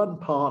with one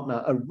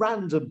partner, a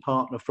random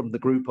partner from the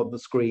group on the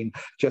screen,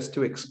 just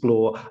to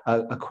explore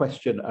a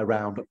question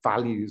around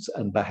values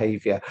and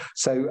behaviour.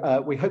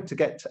 So we hope to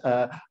get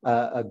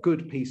a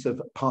good piece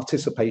of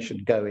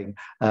participation going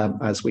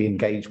as we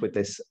engage with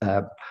this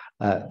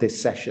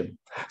this session.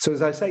 So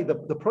as I say,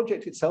 the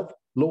project itself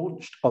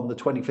launched on the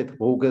 25th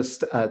of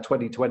August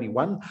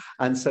 2021,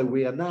 and so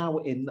we are now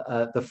in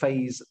the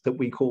phase that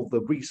we call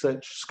the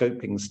research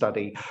scoping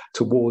study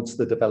towards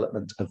the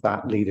development of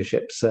that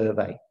leadership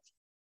survey.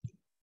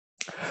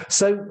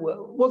 So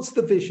what's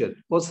the vision?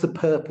 What's the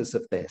purpose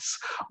of this?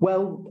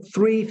 Well,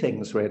 three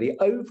things really.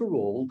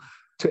 Overall,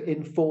 to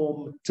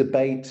inform,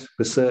 debate,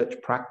 research,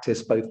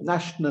 practice, both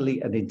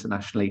nationally and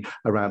internationally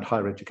around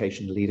higher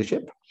education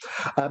leadership,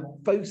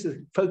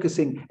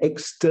 focusing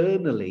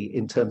externally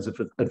in terms of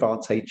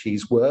Advance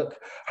HE's work,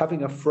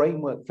 having a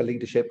framework for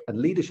leadership and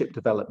leadership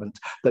development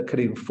that can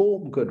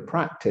inform good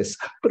practice,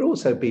 but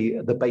also be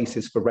the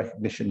basis for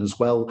recognition as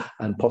well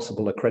and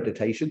possible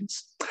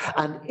accreditations.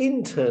 And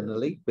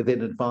internally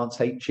within Advance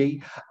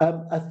HE,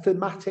 a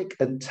thematic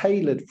and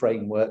tailored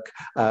framework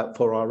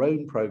for our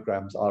own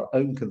programs, our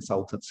own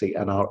consultancy,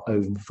 and our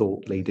own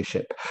thought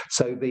leadership.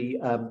 So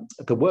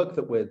the work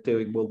that we're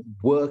doing will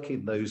work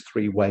in those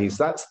three ways.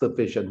 That's the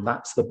vision,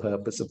 that's the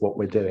purpose of what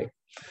we're doing.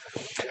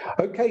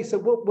 Okay, so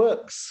what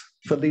works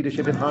for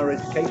leadership in higher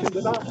education?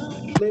 Without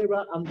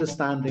clearer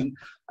understanding,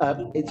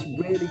 it's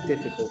really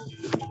difficult.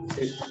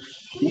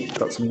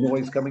 Got some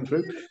noise coming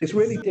through. It's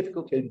really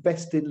difficult to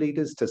invest in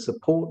leaders, to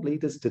support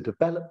leaders, to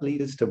develop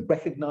leaders, to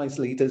recognize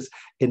leaders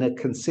in a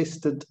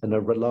consistent and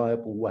a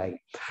reliable way.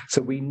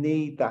 So we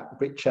need that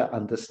richer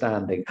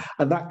understanding.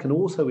 And that can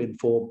also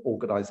inform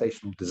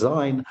organizational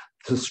design,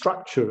 the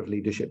structure of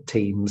leadership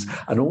teams,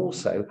 and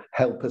also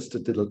help us to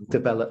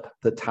develop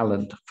the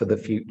talent for the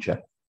future.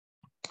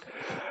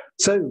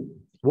 So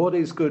what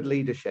is good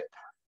leadership?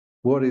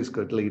 What is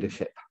good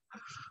leadership?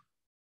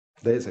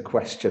 There's a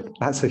question.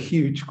 That's a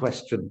huge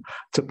question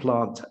to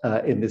plant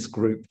in this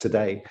group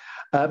today.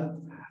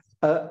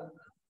 A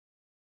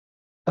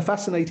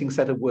fascinating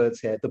set of words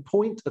here. The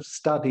point of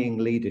studying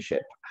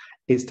leadership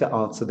is to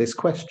answer this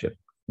question.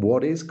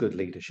 What is good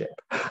leadership?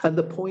 And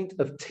the point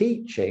of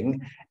teaching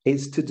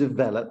is to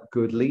develop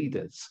good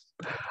leaders.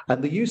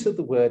 And the use of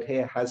the word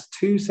here has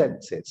two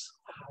senses: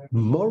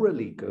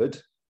 morally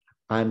good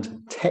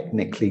and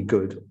technically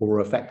good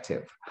or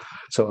effective.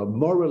 So a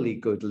morally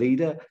good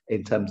leader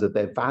in terms of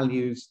their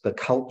values, the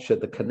culture,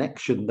 the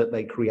connection that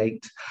they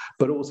create,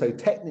 but also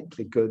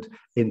technically good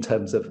in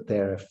terms of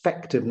their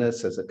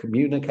effectiveness as a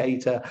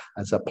communicator,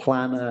 as a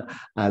planner,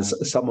 as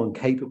someone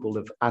capable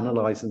of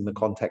analysing the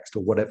context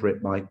or whatever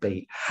it might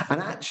be. And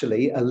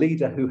actually, a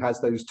leader who has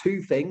those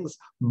two things,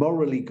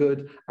 morally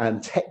good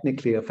and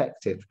technically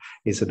effective,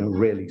 is in a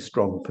really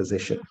strong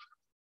position.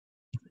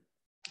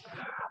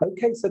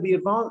 Okay, so the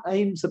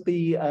aims of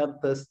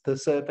the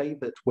survey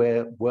that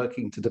we're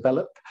working to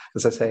develop,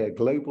 as I say, a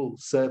global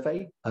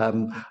survey,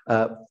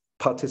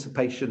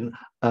 participation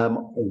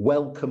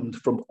welcomed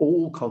from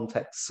all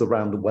contexts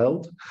around the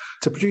world,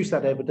 to produce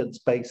that evidence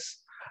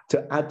base,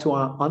 to add to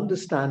our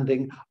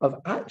understanding of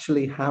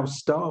actually how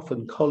staff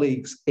and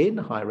colleagues in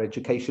higher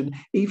education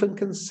even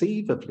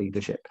conceive of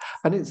leadership.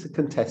 And it's a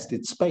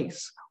contested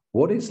space.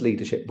 What is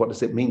leadership? What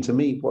does it mean to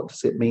me? What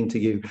does it mean to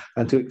you?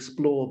 And to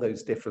explore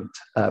those different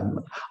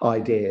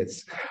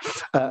ideas.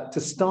 To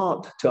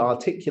start to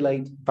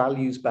articulate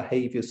values,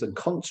 behaviours and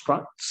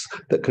constructs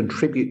that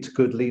contribute to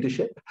good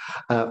leadership.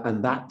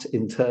 And that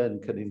in turn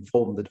can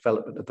inform the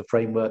development of the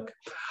framework.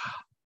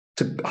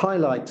 To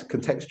highlight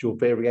contextual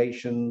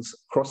variations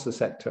across the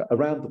sector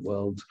around the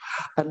world.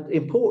 And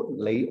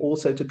importantly,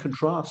 also to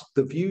contrast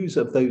the views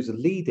of those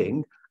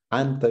leading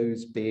and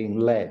those being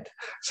led.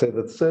 So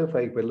the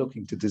survey we're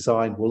looking to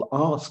design will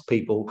ask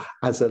people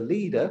as a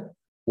leader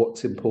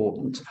what's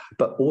important,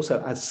 but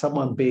also as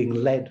someone being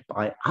led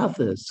by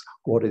others,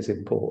 what is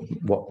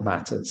important, what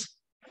matters.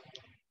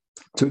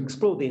 To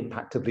explore the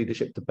impact of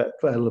leadership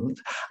development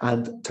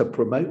and to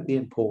promote the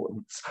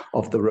importance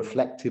of the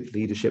reflective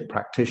leadership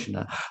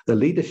practitioner, the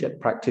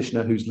leadership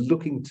practitioner who's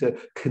looking to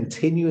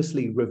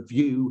continuously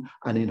review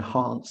and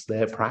enhance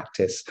their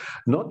practice,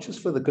 not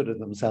just for the good of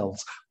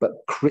themselves, but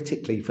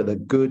critically for the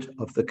good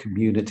of the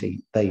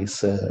community they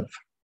serve.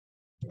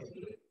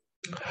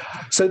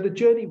 So the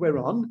journey we're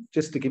on,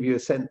 just to give you a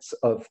sense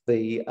of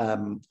the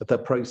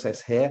process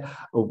here,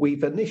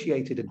 we've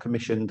initiated and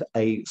commissioned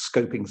a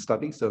scoping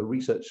study, so a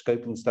research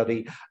scoping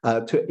study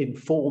to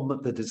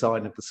inform the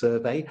design of the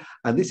survey.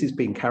 And this is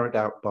being carried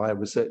out by a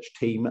research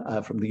team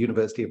from the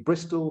University of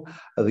Bristol,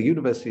 the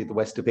University of the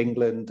West of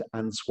England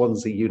and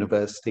Swansea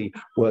University,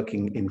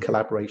 working in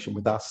collaboration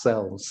with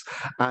ourselves.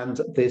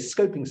 And this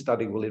scoping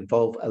study will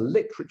involve a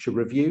literature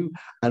review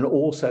and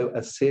also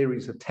a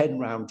series of 10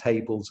 round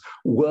tables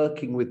working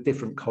with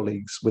different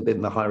colleagues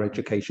within the higher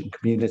education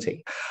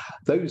community.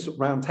 Those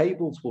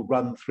roundtables will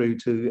run through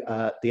to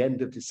the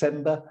end of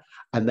December,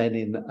 and then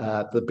in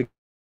the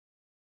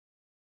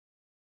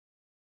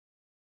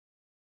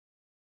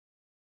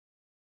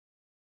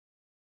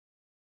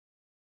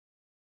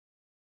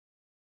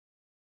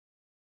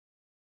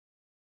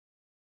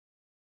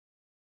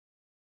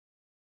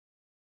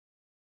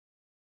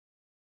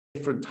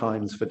different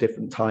times for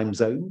different time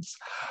zones.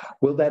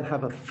 We'll then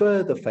have a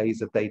further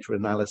phase of data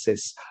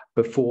analysis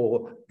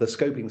before the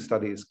scoping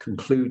study is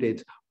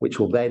concluded, which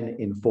will then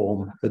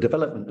inform the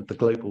development of the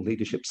Global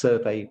Leadership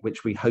Survey,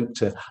 which we hope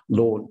to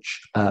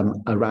launch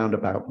around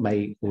about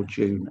May or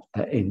June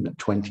in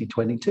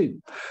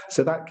 2022.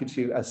 So that gives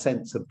you a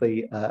sense of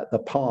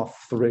the path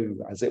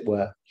through, as it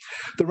were.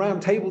 The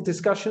roundtable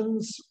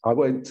discussions, I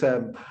won't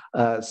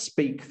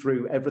speak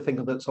through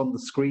everything that's on the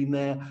screen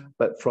there,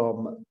 but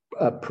from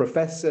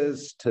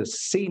professors to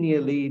senior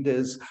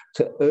leaders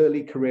to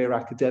early career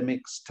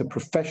academics to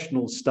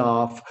professional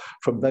staff,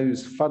 from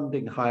those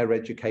funding higher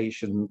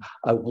education,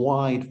 a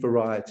wide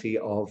variety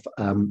of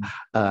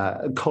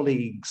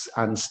colleagues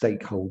and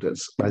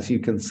stakeholders, as you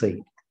can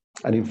see.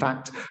 And in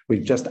fact,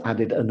 we've just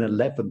added an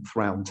 11th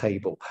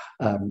roundtable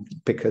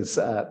because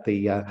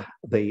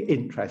the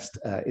interest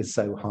is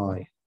so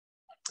high.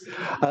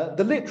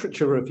 The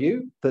literature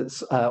review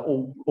that's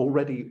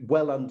already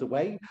well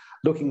underway,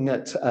 looking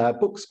at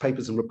books,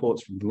 papers and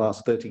reports from the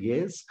last 30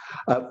 years,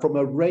 from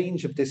a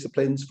range of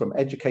disciplines, from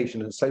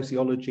education and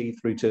sociology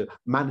through to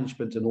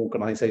management and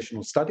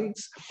organizational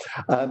studies,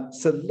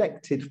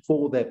 selected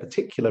for their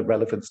particular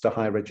relevance to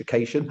higher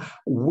education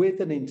with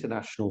an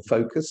international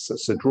focus,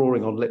 so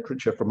drawing on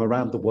literature from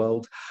around the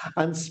world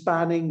and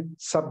spanning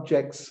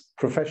subjects,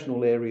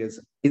 professional areas,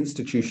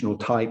 institutional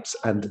types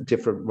and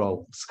different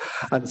roles.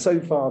 And so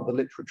far, the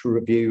literature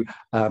review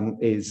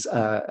is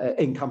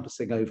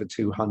encompassing over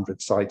 200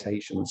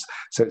 citations,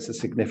 so it's a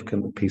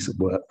significant piece of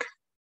work.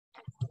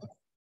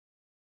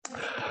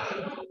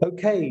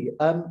 Okay,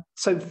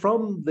 so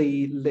from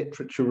the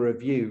literature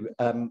review,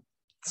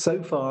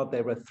 so far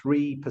there are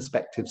 3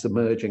 perspectives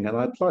emerging, and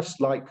I'd just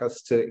like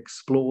us to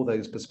explore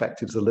those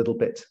perspectives a little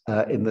bit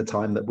in the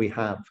time that we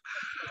have.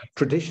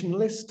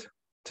 Traditionalist,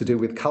 to do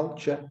with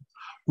culture.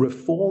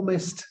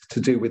 Reformist, to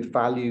do with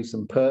values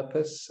and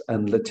purpose,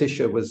 and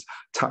Letitia was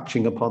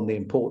touching upon the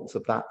importance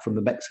of that from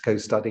the Mexico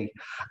study,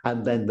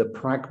 and then the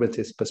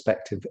pragmatist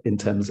perspective in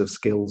terms of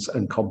skills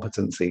and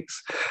competencies.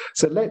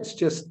 So let's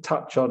just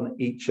touch on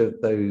each of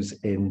those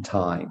in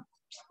time.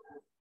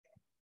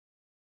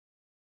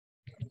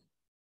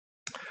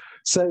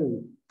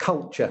 So,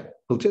 culture,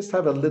 we'll just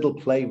have a little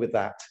play with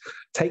that.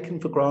 Taken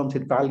for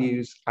granted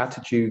values,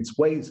 attitudes,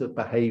 ways of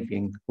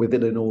behaving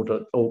within an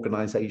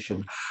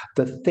organization,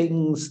 the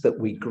things that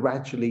we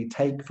gradually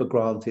take for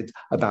granted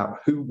about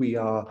who we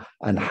are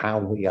and how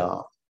we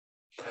are.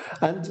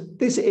 And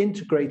this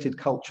integrated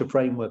culture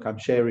framework I'm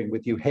sharing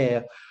with you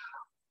here,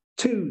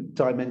 2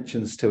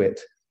 dimensions to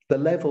it: the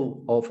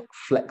level of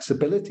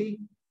flexibility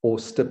or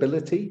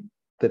stability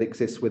that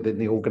exists within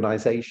the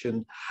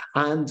organization,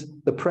 and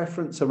the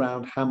preference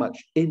around how much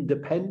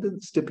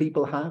independence do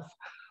people have,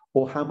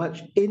 or how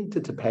much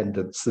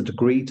interdependence, the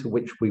degree to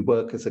which we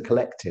work as a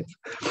collective.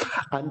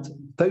 And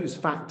those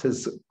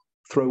factors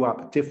throw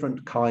up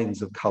different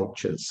kinds of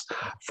cultures,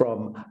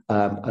 from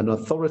an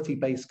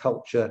authority-based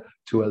culture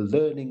to a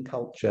learning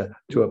culture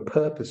to a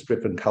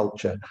purpose-driven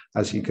culture,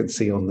 as you can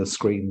see on the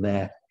screen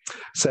there.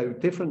 So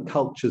different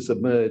cultures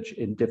emerge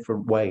in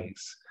different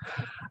ways.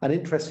 An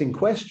interesting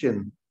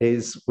question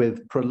is,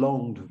 with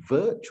prolonged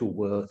virtual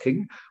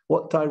working,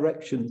 what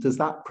direction does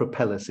that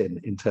propel us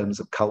in terms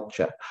of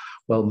culture?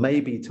 Well,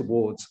 maybe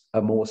towards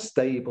a more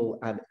stable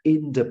and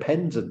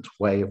independent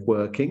way of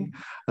working,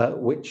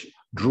 which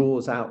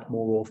draws out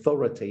more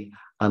authority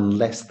and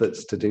less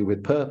that's to do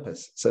with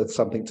purpose. So it's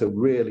something to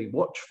really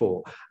watch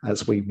for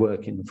as we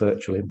work in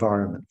virtual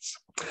environments.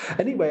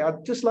 Anyway,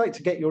 I'd just like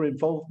to get your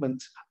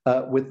involvement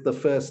with the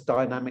first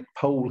dynamic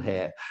poll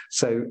here.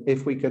 So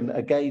if we can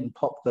again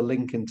pop the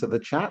link into the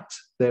chat,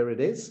 there it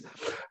is.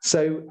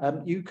 So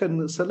you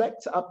can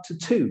select up to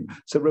 2.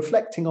 So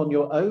reflecting on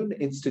your own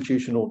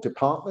institution or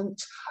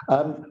department,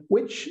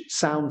 which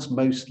sounds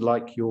most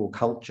like your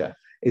culture?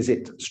 Is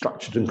it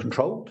structured and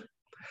controlled?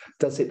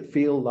 Does it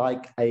feel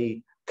like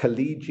a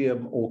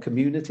collegium or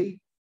community?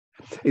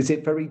 Is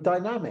it very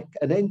dynamic,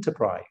 an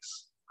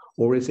enterprise?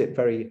 Or is it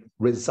very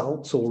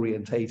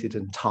results-orientated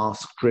and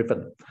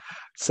task-driven?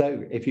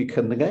 So if you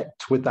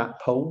connect with that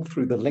poll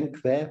through the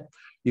link there,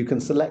 you can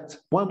select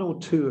 1 or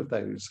 2 of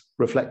those,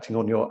 reflecting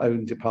on your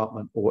own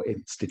department or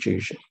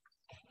institution.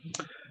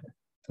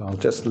 So I'll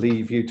just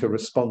leave you to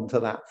respond to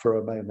that for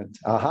a moment.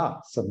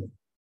 Aha,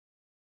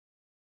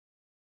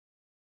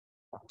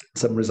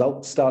 some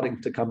results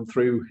starting to come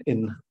through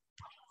in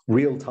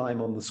real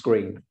time on the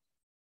screen.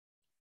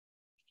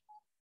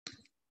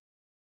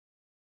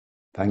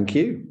 Thank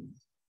you.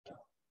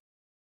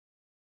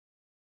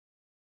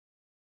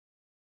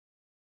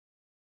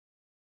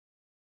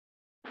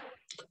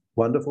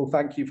 Wonderful.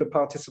 Thank you for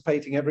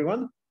participating,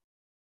 everyone.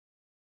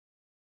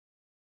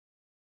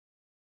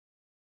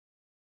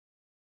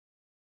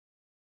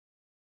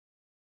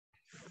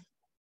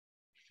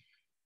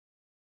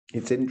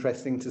 It's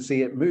interesting to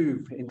see it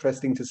move,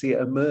 interesting to see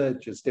it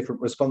emerge as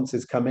different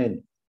responses come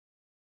in.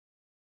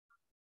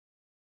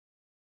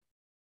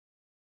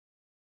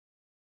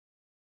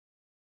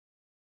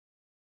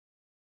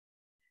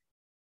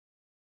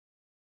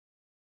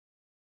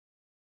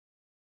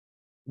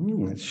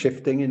 It's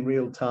shifting in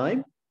real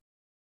time.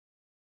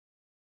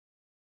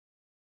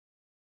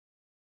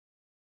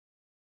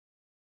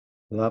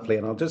 Lovely.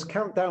 And I'll just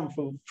count down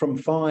from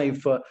 5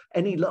 for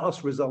any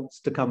last results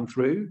to come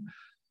through.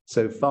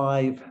 So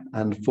 5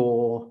 and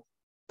 4,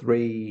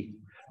 3,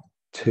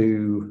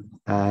 2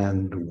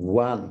 and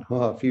 1.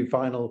 Oh, a few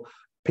final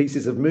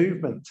pieces of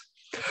movement.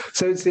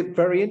 So it's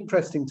very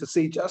interesting to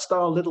see just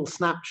our little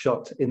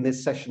snapshot in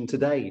this session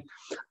today.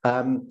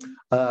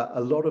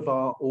 A lot of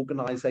our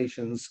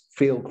organizations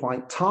feel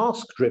quite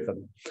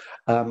task-driven,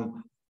 a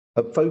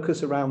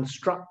focus around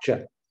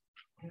structure.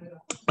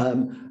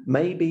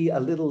 Maybe a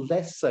little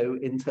less so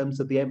in terms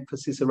of the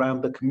emphasis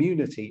around the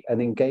community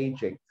and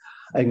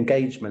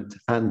engagement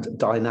and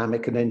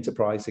dynamic and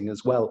enterprising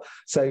as well.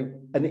 So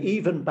an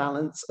even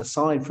balance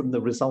aside from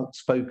the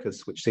results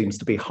focus, which seems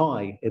to be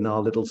high in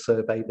our little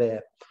survey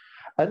there.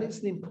 And it's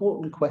an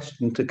important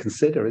question to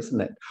consider,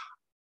 isn't it?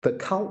 The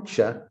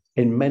culture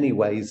in many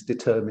ways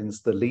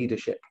determines the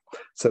leadership.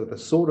 So the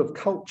sort of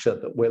culture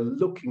that we're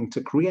looking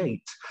to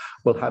create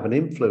will have an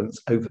influence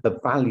over the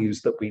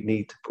values that we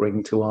need to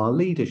bring to our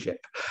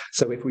leadership.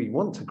 So if we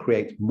want to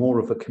create more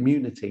of a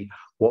community,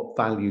 what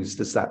values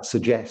does that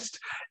suggest?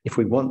 If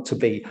we want to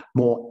be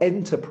more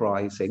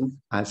enterprising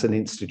as an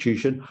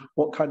institution,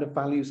 what kind of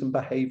values and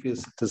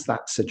behaviors does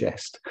that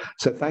suggest?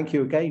 So thank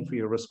you again for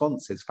your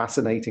responses.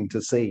 Fascinating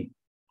to see.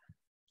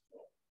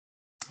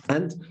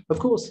 And of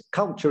course,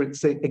 culture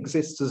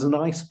exists as an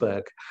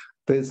iceberg.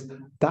 There's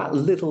that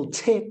little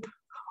tip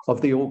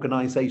of the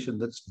organization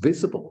that's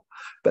visible,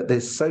 but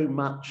there's so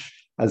much,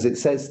 as it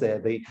says there,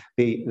 the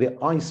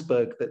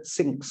iceberg that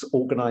sinks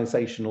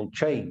organizational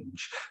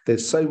change.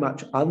 There's so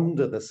much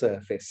under the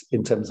surface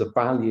in terms of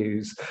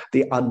values,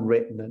 the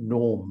unwritten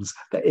norms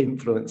that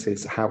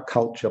influences how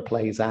culture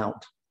plays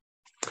out.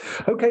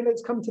 Okay,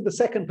 let's come to the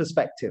second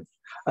perspective,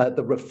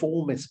 the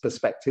reformist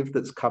perspective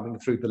that's coming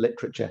through the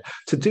literature,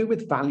 to do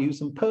with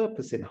values and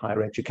purpose in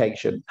higher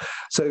education.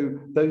 So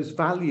those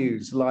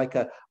values, like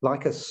a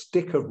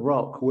stick of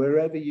rock,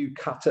 wherever you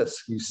cut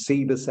us, you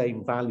see the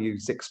same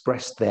values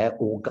expressed there,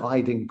 or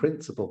guiding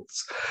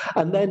principles.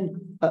 And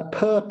then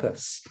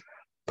purpose.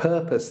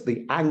 Purpose,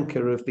 the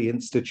anchor of the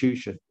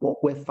institution,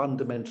 what we're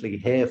fundamentally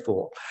here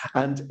for.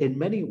 And in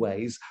many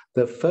ways,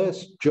 the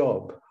first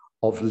job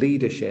of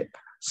leadership,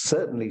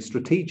 certainly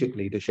strategic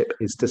leadership,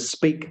 is to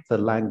speak the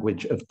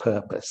language of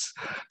purpose,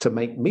 to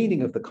make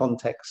meaning of the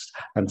context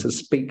and to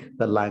speak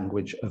the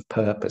language of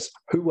purpose.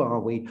 Who are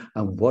we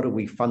and what are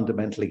we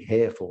fundamentally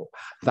here for?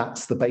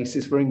 That's the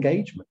basis for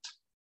engagement.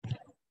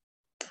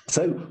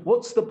 So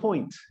what's the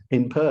point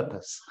in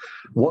purpose?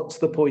 What's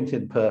the point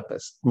in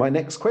purpose? My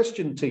next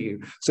question to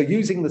you. So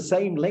using the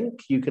same link,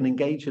 you can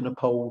engage in a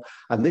poll,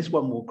 and this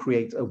one will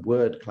create a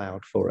word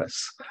cloud for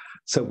us.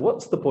 So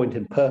what's the point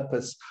in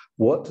purpose?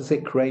 What does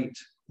it create?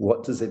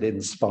 What does it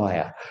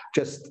inspire?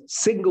 Just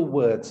single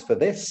words for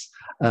this.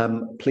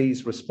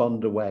 Please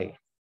respond away.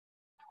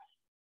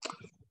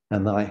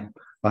 And I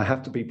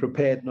have to be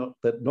prepared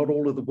that not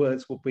all of the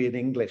words will be in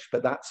English,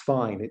 but that's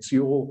fine. It's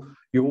your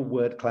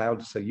word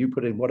cloud, so you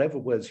put in whatever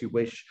words you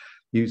wish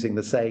using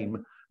the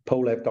same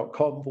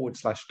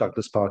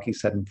pollev.com/Douglas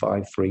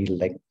Parkey753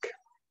 link.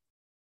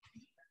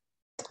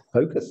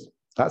 Focus.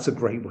 That's a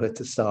great word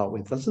to start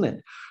with, doesn't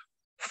it?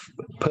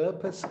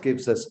 Purpose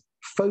gives us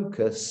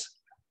focus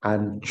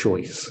and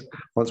choice.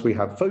 Once we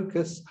have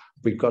focus,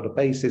 we've got a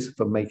basis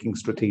for making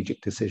strategic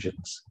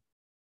decisions.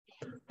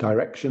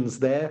 Directions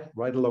there,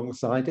 right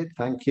alongside it.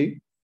 Thank you.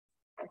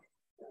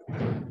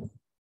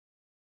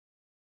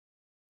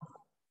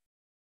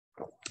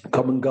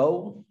 Common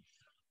goal,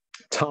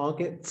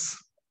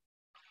 targets,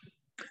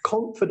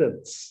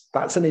 confidence.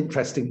 That's an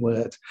interesting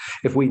word.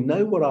 If we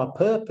know what our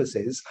purpose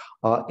is,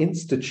 our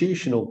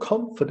institutional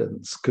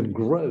confidence can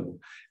grow.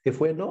 If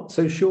we're not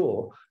so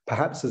sure,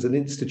 perhaps as an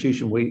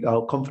institution,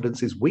 our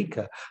confidence is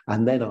weaker,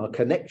 and then our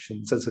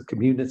connections as a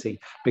community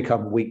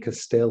become weaker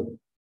still.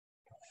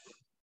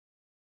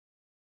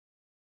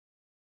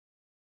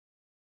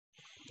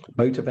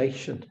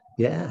 Motivation,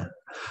 yeah.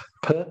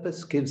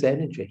 Purpose gives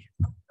energy.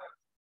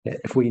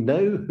 If we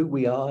know who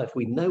we are, if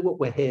we know what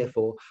we're here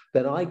for,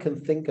 then I can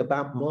think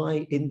about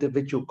my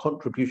individual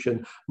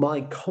contribution,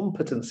 my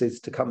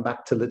competencies, to come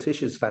back to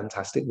Letitia's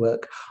fantastic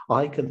work.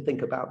 I can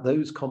think about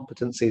those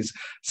competencies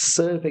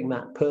serving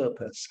that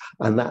purpose,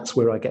 and that's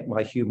where I get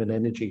my human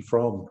energy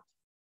from.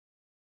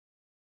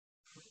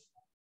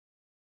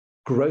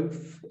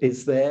 Growth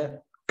is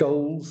there,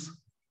 goals.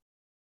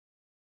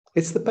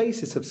 It's the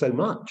basis of so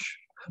much.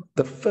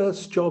 The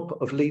first job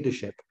of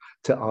leadership,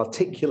 to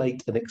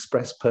articulate and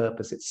express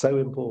purpose. It's so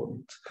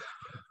important.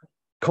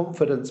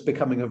 Confidence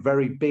becoming a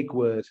very big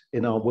word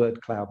in our word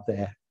cloud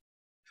there.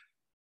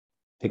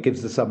 It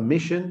gives us a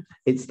mission.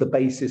 It's the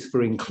basis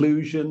for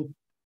inclusion.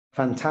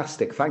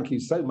 Fantastic. Thank you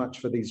so much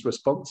for these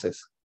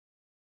responses.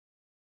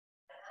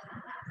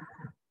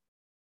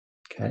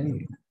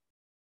 Okay.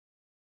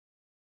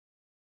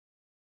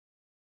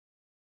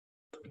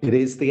 It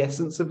is the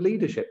essence of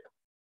leadership.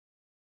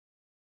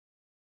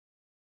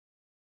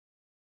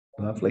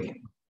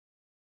 Lovely.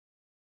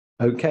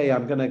 Okay,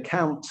 I'm going to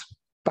count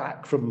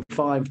back from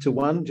 5 to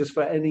 1, just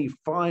for any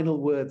final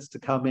words to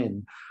come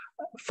in.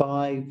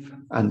 5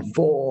 and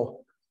 4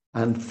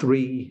 and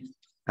 3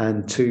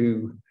 and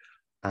 2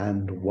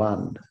 and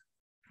 1.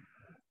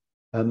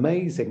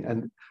 Amazing.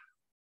 And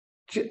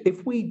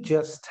if we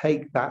just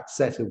take that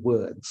set of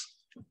words,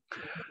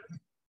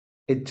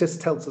 it just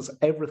tells us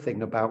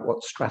everything about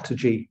what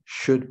strategy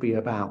should be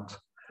about.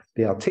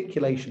 The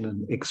articulation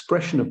and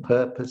expression of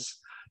purpose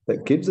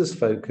that gives us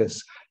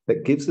focus,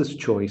 that gives us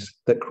choice,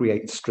 that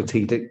creates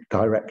strategic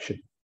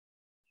direction.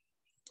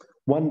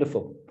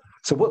 Wonderful.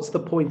 So what's the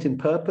point in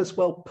purpose?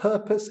 Well,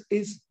 purpose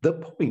is the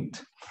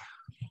point.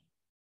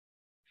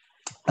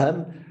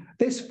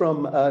 This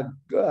from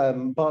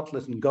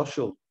Bartlett and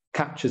Goschel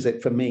captures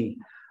it for me,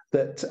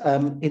 that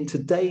in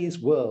today's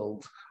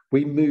world,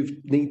 we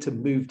need to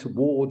move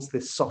towards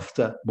this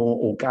softer, more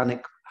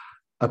organic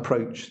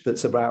approach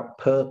that's about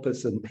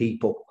purpose and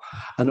people,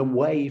 and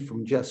away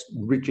from just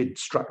rigid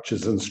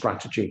structures and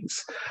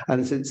strategies.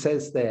 And as it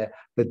says there,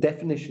 the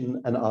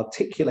definition and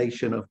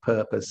articulation of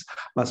purpose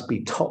must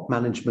be top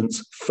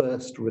management's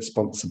first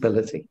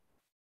responsibility.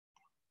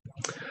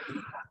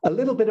 A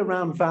little bit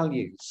around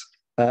values.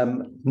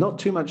 Not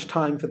too much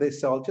time for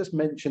this, so I'll just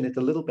mention it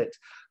a little bit.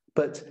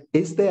 But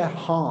is there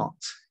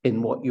heart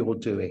in what you're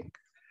doing?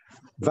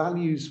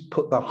 Values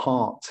put the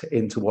heart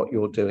into what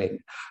you're doing.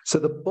 So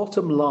the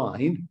bottom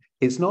line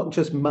is not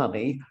just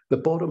money, the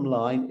bottom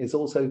line is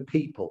also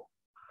people,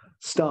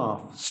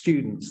 staff,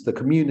 students, the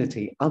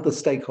community, other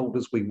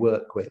stakeholders we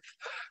work with.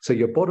 So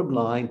your bottom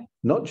line,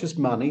 not just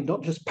money,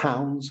 not just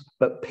pounds,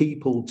 but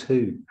people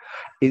too.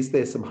 Is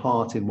there some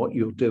heart in what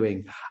you're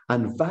doing?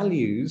 And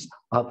values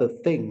are the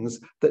things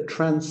that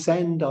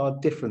transcend our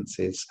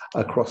differences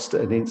across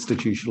an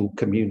institutional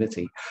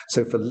community.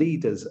 So for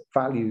leaders,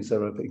 values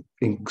are of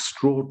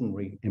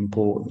extraordinary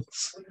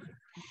importance.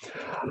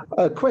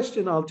 A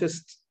question I'll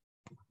just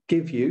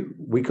give you,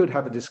 we could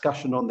have a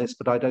discussion on this,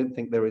 but I don't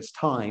think there is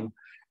time,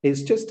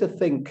 is just to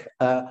think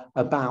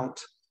about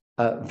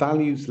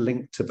values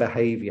linked to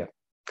behavior.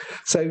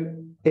 So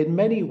in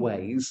many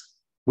ways,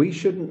 we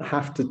shouldn't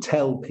have to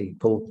tell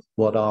people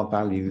what our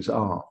values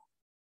are.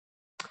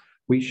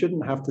 We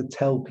shouldn't have to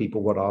tell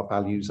people what our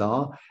values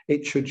are.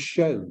 It should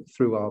show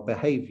through our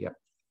behavior.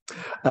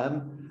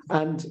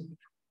 And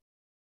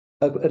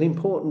an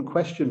important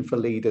question for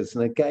leaders,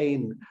 and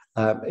again,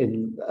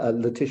 in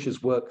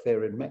Letitia's work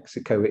there in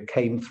Mexico, it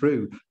came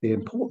through the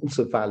importance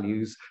of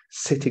values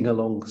sitting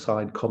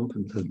alongside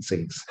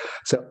competencies.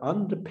 So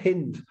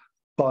underpinned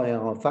by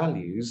our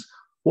values,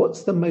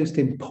 what's the most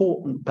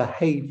important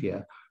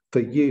behavior for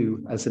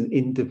you as an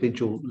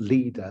individual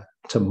leader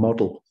to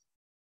model?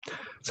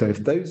 So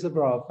if those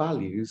are our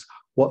values,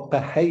 what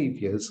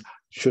behaviors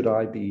should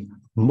I be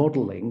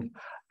modeling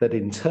that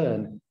in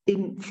turn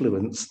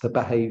influence the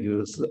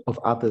behaviors of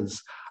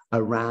others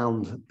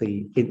around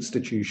the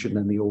institution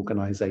and the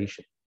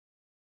organization?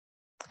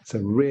 It's a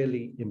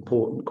really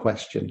important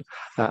question,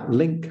 that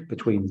link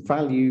between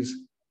values,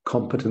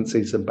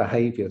 competencies and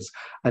behaviors.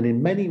 And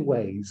in many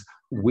ways,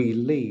 we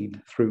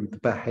lead through the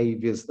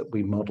behaviors that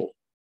we model.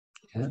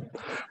 Yeah?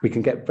 We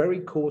can get very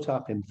caught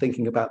up in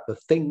thinking about the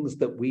things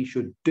that we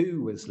should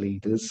do as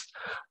leaders.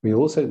 We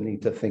also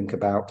need to think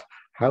about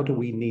how do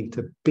we need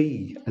to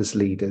be as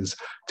leaders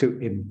to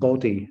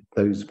embody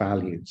those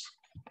values.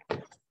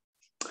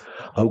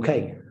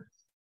 Okay,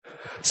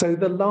 so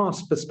the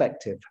last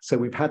perspective. So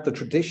we've had the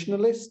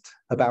traditionalist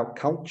about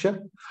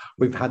culture.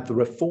 We've had the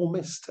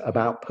reformist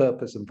about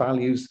purpose and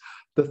values.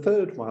 The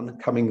third one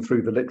coming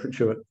through the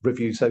literature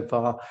review so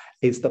far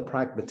is the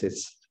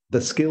pragmatist,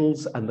 the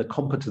skills and the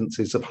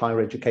competencies of higher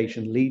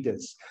education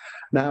leaders.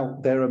 Now,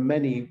 there are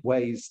many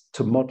ways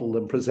to model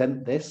and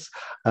present this.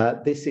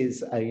 This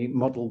is a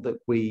model that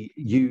we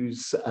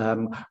use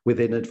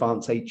within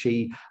Advance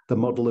HE, the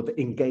model of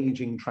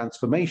engaging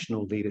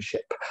transformational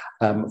leadership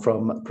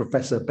from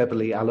Professor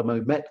Beverly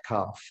Alamo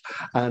Metcalf.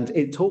 And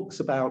it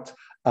talks about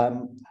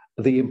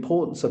the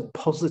importance of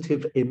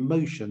positive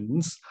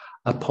emotions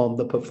upon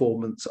the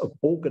performance of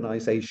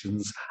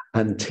organizations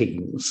and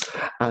teams.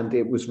 And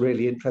it was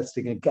really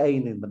interesting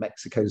again in the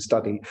Mexico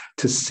study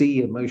to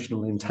see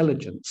emotional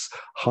intelligence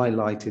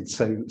highlighted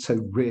so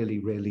really,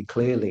 really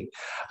clearly.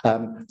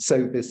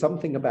 So there's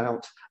something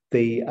about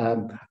the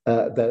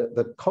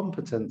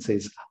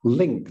competencies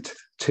linked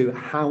to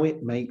how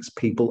it makes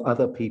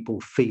other people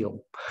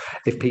feel.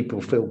 If people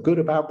feel good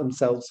about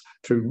themselves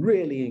through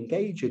really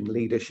engaging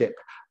leadership,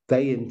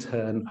 they in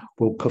turn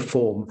will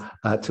perform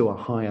to a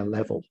higher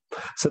level.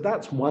 So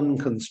that's one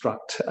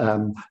construct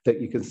that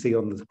you can see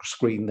on the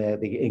screen there,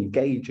 the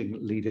engaging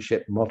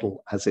leadership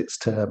model as it's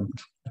termed.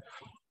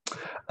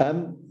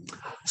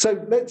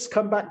 So let's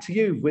come back to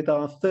you with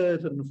our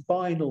third and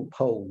final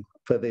poll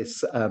for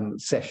this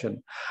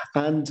session.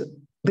 And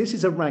this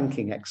is a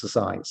ranking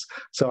exercise.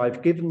 So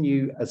I've given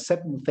you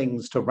 7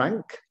 things to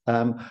rank.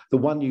 The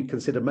one you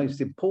consider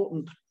most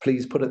important,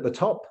 please put at the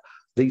top.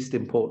 Least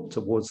important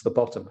towards the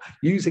bottom,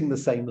 using the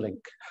same link.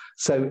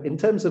 So in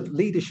terms of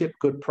leadership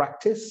good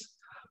practice,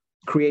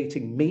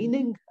 creating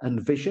meaning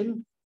and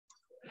vision,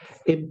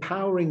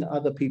 empowering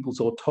other people's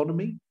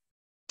autonomy,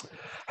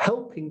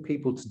 helping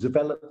people to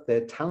develop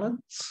their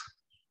talents,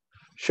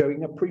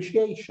 showing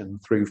appreciation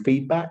through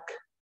feedback,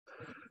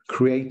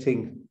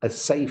 creating a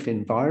safe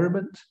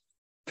environment,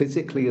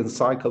 physically and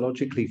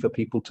psychologically for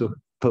people to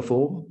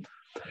perform,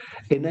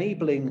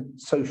 enabling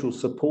social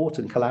support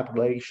and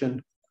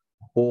collaboration,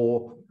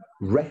 or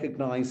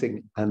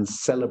recognizing and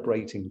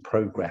celebrating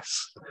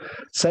progress.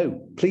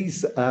 So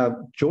please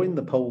join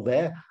the poll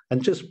there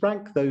and just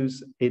rank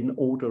those in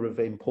order of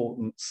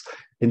importance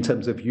in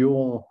terms of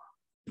your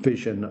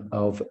vision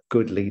of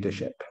good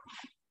leadership.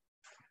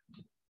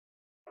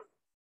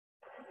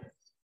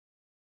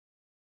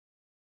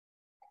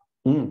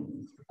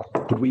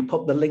 Could we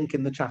put the link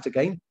in the chat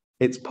again?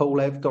 It's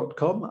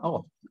pollev.com.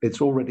 Oh,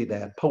 it's already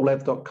there.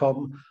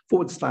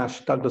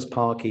 pollev.com/Douglas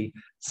Parkey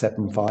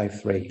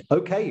 753.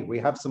 Okay, we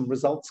have some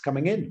results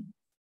coming in.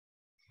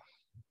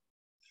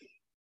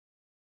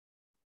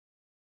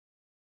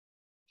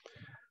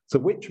 So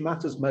which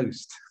matters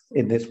most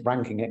in this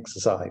ranking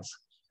exercise?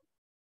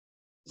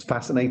 It's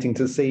fascinating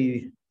to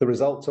see the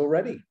results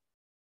already.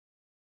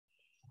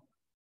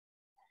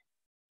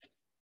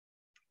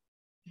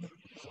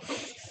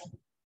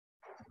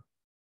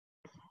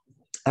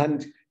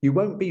 And you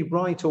won't be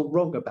right or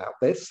wrong about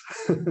this.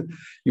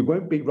 You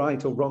won't be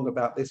right or wrong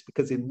about this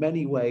because in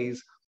many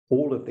ways,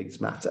 all of these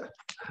matter.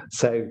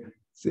 So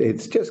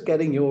it's just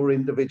getting your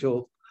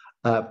individual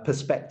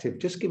perspective,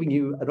 just giving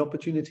you an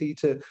opportunity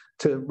to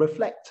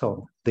reflect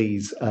on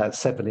these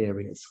 7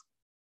 areas.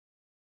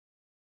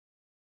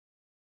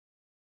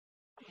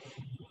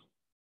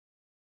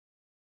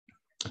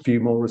 A few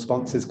more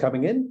responses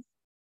coming in.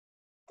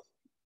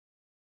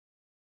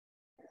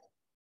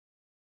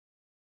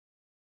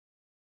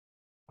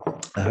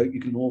 I hope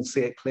you can all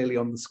see it clearly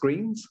on the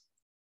screens.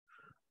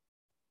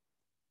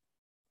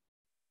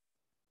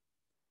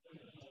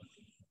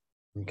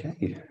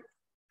 Okay.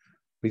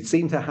 We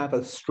seem to have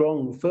a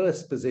strong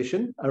first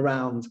position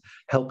around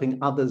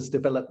helping others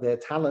develop their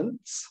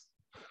talents.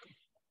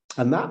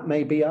 And that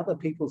may be other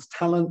people's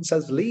talents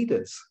as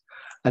leaders.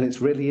 And it's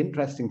really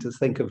interesting to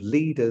think of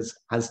leaders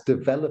as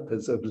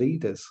developers of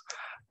leaders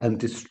and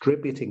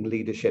distributing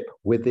leadership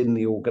within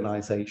the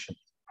organization.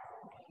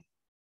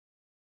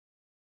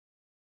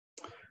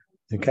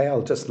 Okay,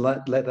 I'll just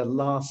let a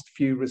last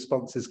few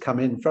responses come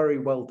in. Very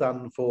well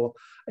done for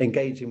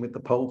engaging with the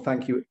poll.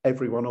 Thank you,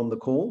 everyone on the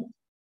call.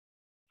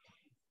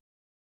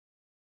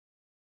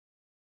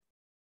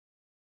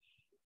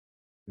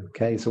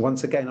 Okay, so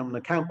once again, I'm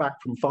going to count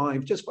back from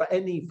 5, just for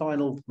any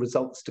final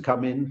results to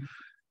come in.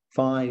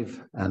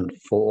 5 and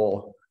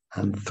 4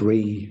 and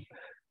 3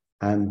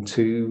 and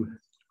 2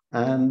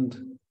 and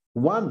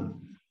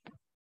 1.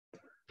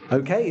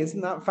 Okay,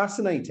 isn't that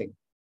fascinating?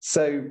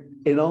 So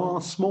in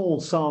our small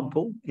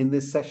sample in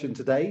this session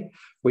today,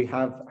 we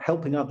have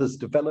helping others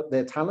develop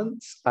their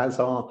talents as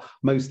our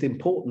most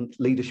important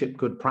leadership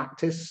good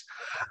practice.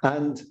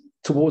 And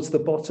towards the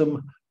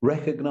bottom,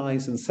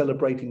 recognize and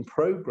celebrating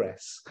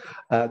progress.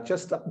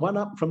 Just one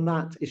up from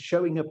that is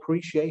showing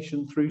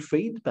appreciation through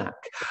feedback.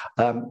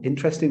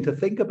 Interesting to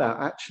think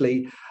about,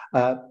 actually,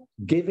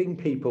 giving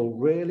people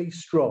really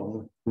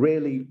strong,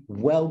 really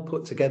well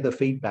put together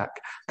feedback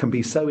can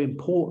be so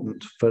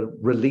important for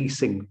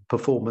releasing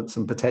performance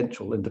and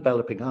potential and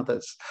developing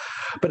others.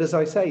 But as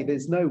I say,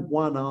 there's no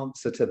one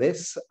answer to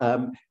this.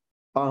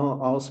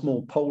 Our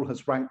small poll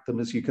has ranked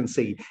them, as you can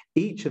see.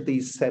 Each of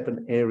these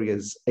 7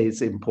 areas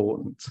is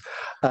important.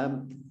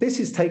 This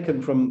is taken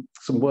from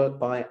some work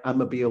by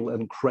Amabile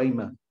and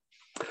Kramer.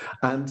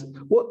 And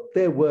what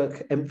their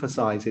work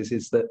emphasizes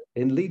is that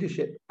in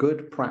leadership,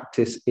 good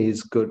practice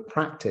is good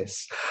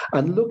practice.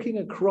 And looking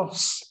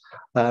across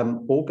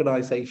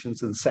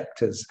organizations and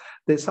sectors,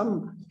 there's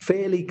some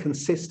fairly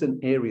consistent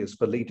areas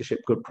for leadership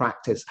good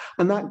practice.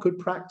 And that good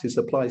practice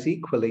applies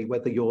equally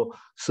whether you're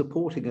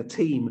supporting a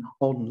team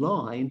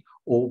online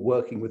or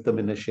working with them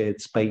in a shared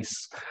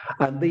space.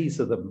 And these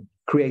are them: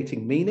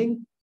 creating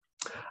meaning,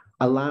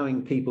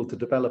 allowing people to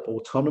develop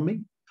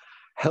autonomy,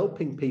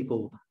 helping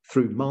people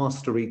through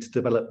mastery to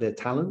develop their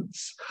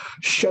talents,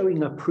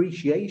 showing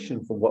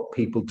appreciation for what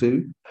people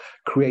do,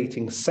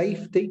 creating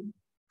safety,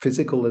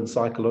 physical and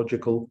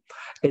psychological,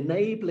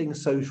 enabling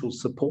social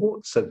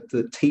support so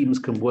that teams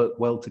can work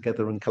well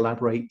together and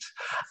collaborate,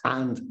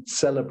 and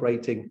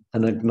celebrating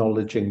and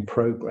acknowledging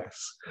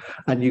progress.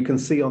 And you can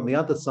see on the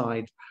other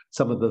side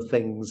some of the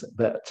things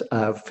that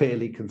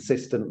fairly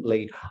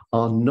consistently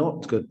are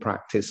not good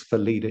practice for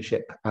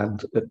leadership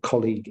and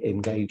colleague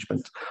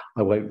engagement.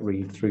 I won't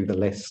read through the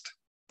list.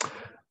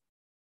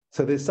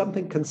 So there's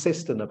something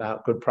consistent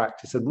about good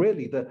practice, and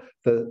really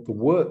the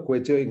work we're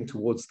doing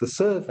towards the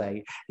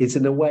survey is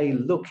in a way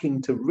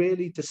looking to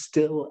really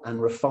distill and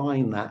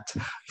refine that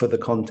for the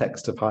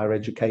context of higher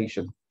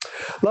education.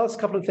 Last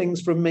couple of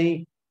things from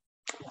me.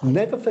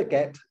 Never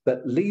forget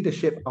that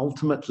leadership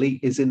ultimately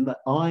is in the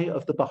eye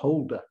of the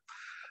beholder.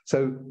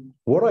 So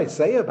what I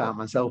say about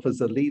myself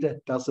as a leader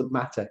doesn't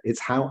matter. It's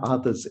how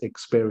others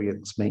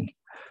experience me.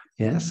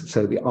 Yes,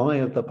 so the eye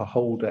of the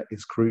beholder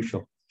is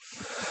crucial.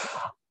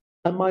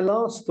 And my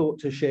last thought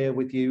to share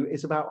with you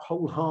is about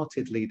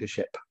wholehearted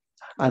leadership.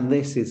 And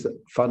this is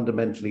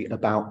fundamentally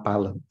about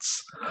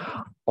balance.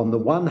 On the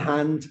one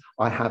hand,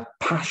 I have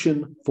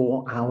passion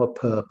for our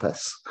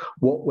purpose,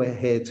 what we're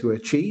here to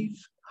achieve.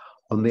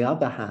 On the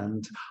other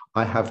hand,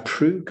 I have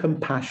true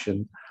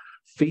compassion,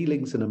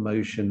 feelings and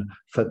emotion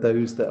for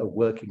those that are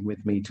working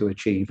with me to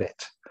achieve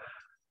it.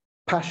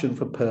 Passion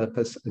for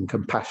purpose and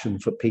compassion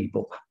for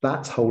people.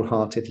 That's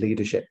wholehearted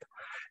leadership.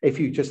 If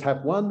you just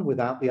have one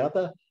without the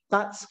other,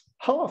 that's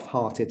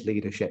half-hearted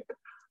leadership.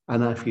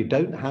 And if you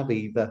don't have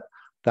either,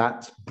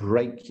 that's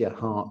break your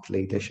heart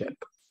leadership.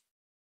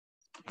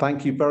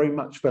 Thank you very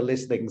much for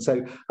listening.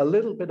 So a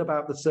little bit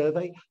about the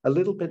survey, a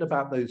little bit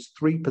about those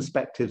 3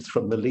 perspectives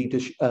from the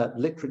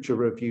literature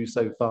review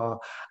so far,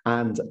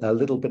 and a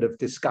little bit of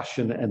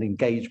discussion and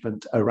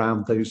engagement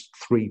around those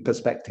 3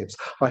 perspectives.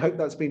 I hope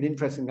that's been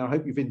interesting. I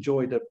hope you've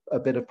enjoyed a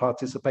bit of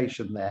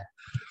participation there.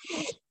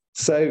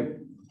 So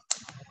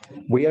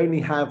we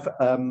only have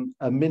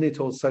a minute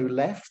or so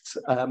left.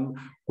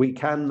 We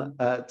can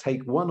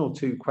take 1 or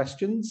 2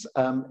 questions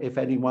if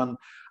anyone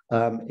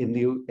in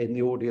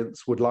the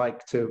audience would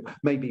like to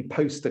maybe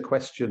post a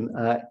question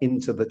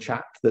into the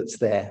chat that's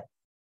there.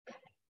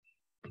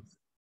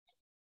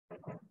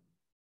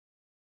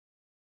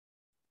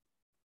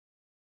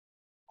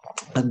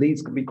 And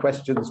these can be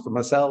questions for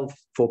myself,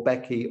 for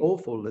Becky, or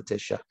for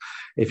Letitia,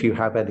 if you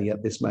have any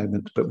at this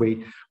moment. But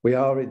we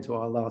are into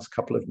our last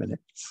couple of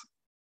minutes.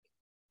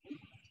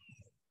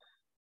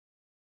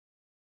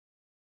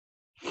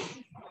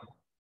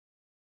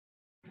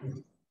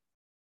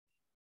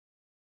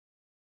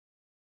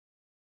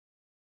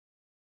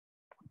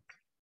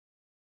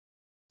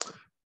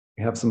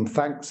 We have some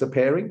thanks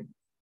appearing,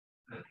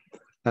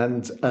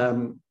 and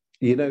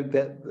you know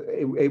that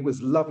it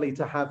was lovely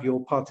to have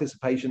your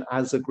participation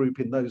as a group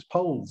in those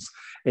polls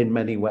in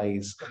many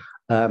ways,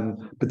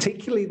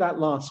 particularly that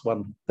last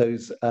one,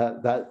 those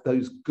 7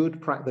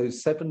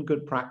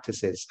 good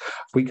practices.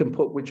 We can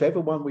put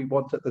whichever one we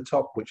want at the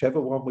top, whichever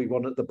one we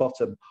want at the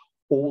bottom.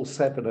 All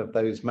 7 of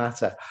those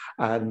matter,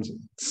 and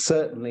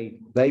certainly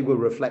they were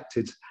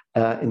reflected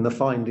in the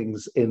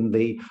findings in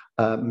the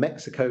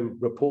Mexico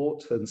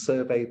report and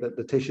survey that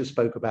Letitia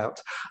spoke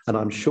about, and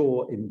I'm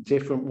sure in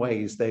different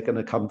ways they're going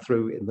to come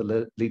through in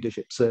the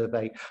leadership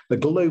survey, the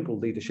global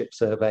leadership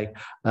survey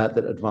that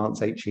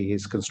Advance HE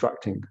is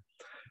constructing.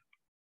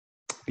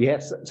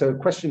 Yes, so a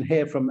question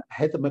here from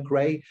Heather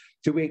McRae.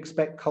 Do we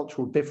expect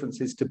cultural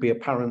differences to be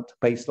apparent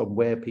based on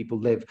where people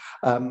live?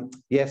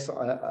 Yes,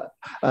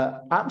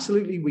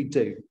 absolutely we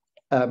do.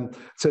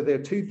 So there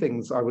are 2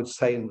 things I would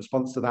say in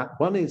response to that.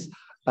 One is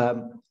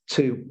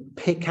to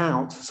pick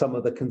out some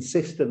of the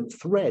consistent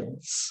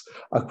threads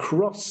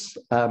across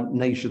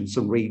nations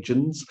and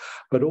regions,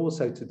 but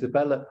also to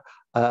develop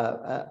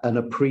an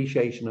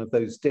appreciation of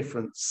those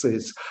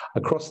differences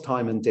across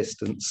time and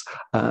distance,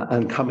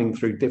 and coming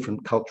through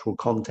different cultural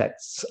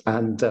contexts,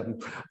 and the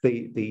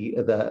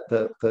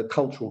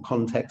cultural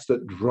context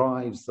that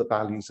drives the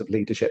values of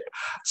leadership.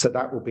 So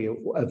that will be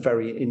a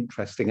very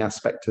interesting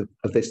aspect of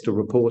this to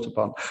report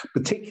upon,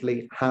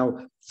 particularly how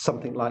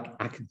something like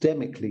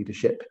academic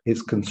leadership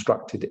is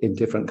constructed in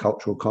different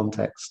cultural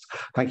contexts.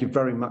 Thank you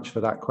very much for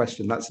that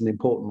question. That's an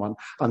important one,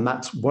 and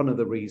that's one of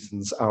the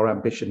reasons our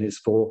ambition is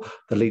for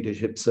the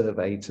leadership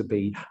survey to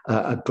be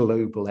a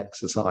global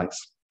exercise.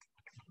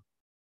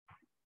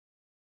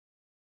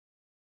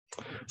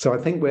 So I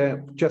think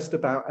we're just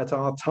about at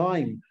our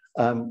time,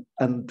 and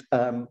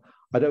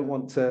I don't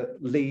want to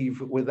leave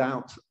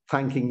without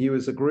thanking you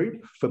as a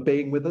group for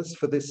being with us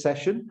for this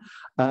session.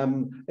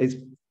 It's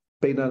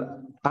been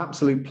an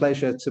absolute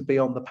pleasure to be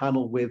on the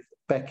panel with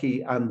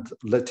Becky and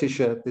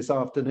Letitia this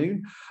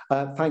afternoon.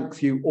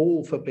 Thanks you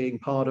all for being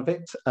part of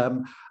it.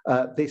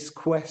 This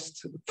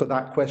quest for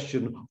that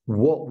question,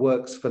 what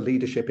works for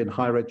leadership in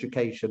higher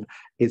education,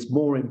 is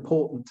more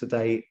important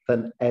today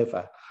than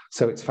ever.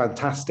 So it's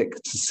fantastic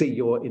to see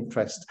your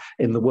interest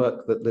in the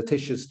work that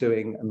Letitia's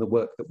doing and the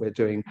work that we're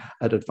doing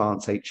at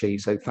Advance HE.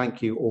 So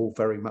thank you all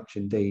very much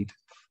indeed.